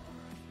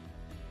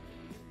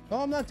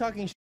 Oh, I'm not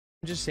talking shit.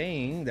 I'm just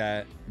saying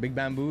that Big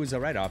Bamboo is a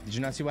write-off. Did you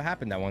not see what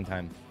happened that one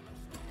time?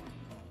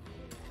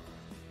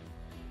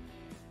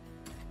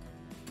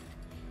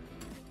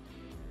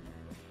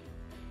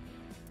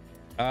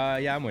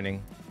 Yeah, I'm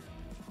winning.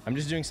 I'm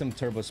just doing some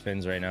turbo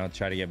spins right now to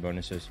try to get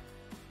bonuses.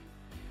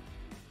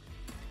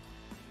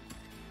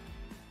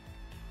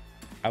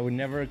 I would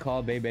never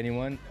call babe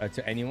anyone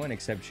to anyone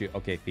except you.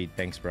 Okay, feed.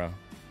 Thanks, bro.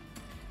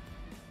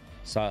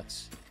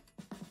 Sucks.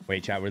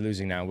 Wait, chat, we're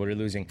losing now. We're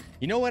losing.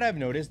 You know what I've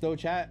noticed though,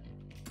 chat?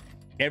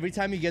 Every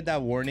time you get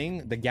that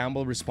warning, the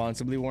gamble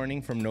responsibly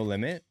warning from No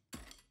Limit,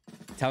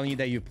 telling you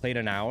that you played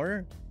an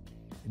hour,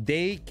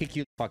 they kick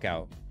you the fuck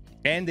out.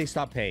 And they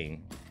stop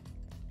paying.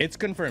 It's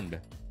confirmed.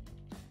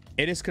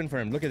 It is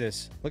confirmed. Look at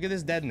this. Look at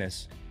this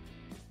deadness.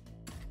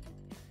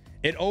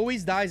 It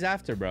always dies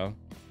after, bro.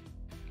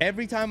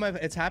 Every time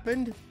it's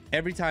happened,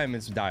 every time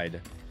it's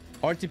died.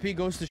 RTP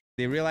goes to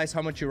they realize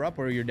how much you're up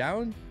or you're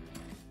down,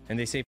 and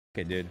they say, F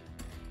it, dude.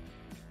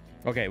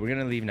 Okay, we're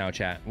gonna leave now,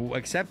 chat.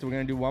 Except we're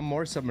gonna do one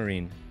more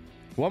submarine.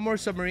 One more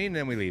submarine, and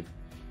then we leave.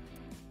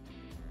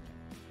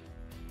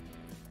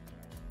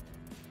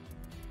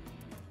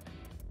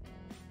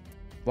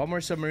 One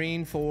more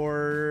submarine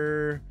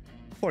for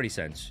 40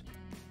 cents.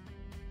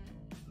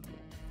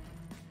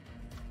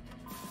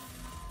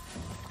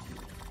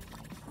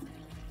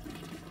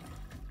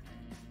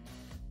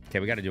 Okay,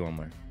 we got to do one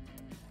more.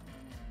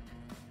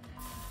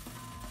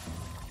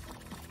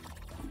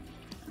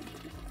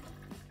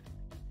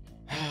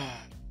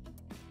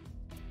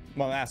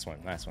 Well, last one.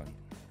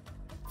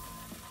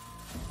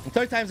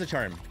 Third time's a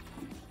charm.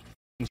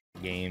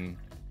 Game.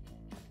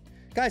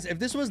 Guys, if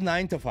this was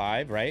 9 to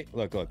 5, right?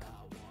 Look.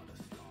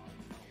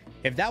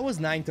 If that was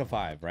 9 to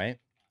 5, right?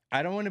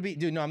 I don't want to be,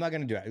 dude. No, I'm not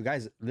gonna do it.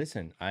 Guys,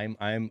 listen.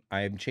 I'm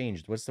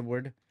changed. What's the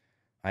word?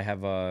 I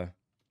have a.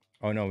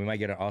 Oh no, we might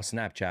get an all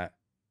snap chat.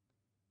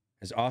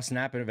 Is all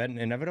snap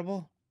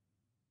inevitable?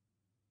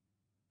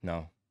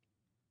 No.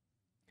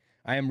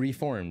 I am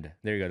reformed.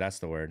 There you go. That's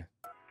the word.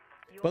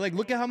 But like,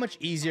 look at how much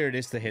easier it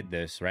is to hit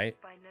this, right?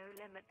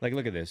 Like,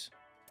 look at this.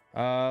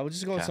 We'll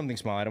just go with something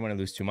small. I don't want to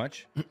lose too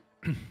much.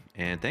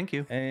 And thank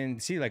you.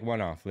 And see, like, one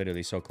off,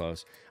 literally so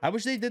close. I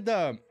wish they did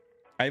the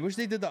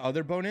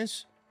other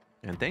bonus.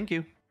 And thank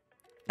you.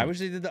 I wish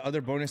they did the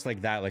other bonus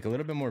like that, like a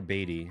little bit more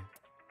baity.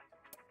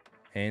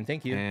 And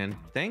thank you. And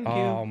thank you.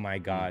 Oh my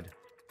god.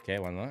 Okay,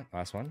 one more.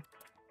 Last one.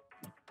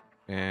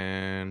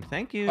 And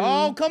thank you.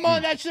 Oh, come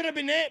on. That should have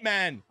been it,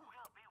 man.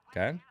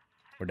 Okay.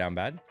 We're down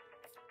bad.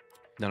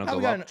 No, go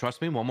up.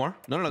 Trust me. One more.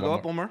 No, go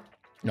up one more.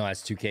 No,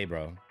 that's 2K,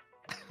 bro.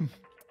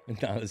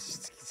 No,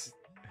 it's...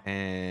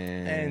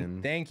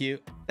 And thank you.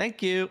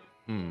 Thank you.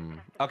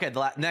 Okay,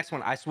 the next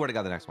one. I swear to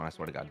God, the next one. I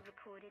swear to God.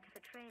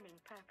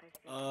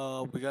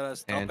 We gotta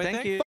stop. And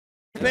thank you.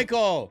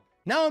 Pickle.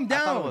 Now I'm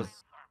down.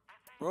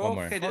 Bro, one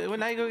more. Okay,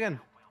 now you go again.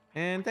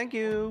 And thank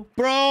you.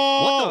 Bro.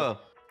 What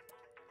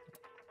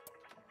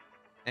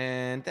the?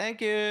 And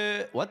thank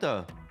you. What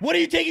the? What are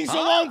you taking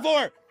so long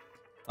for?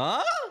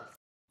 Huh?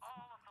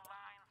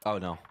 Oh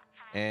no.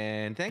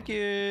 And thank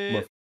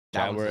you.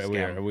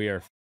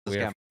 We're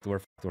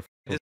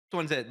This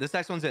one's it. This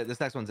next one's it.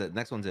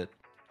 Next one's it.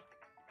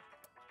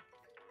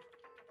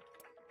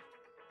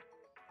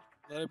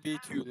 Let it be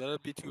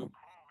two.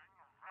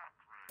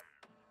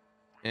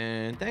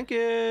 And thank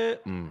you.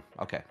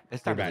 Okay.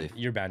 It's time to leave.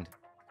 You're banned.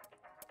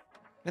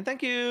 And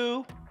thank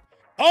you.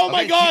 Oh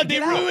my god, they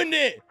ruined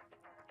it.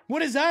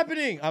 What is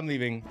happening? I'm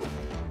leaving.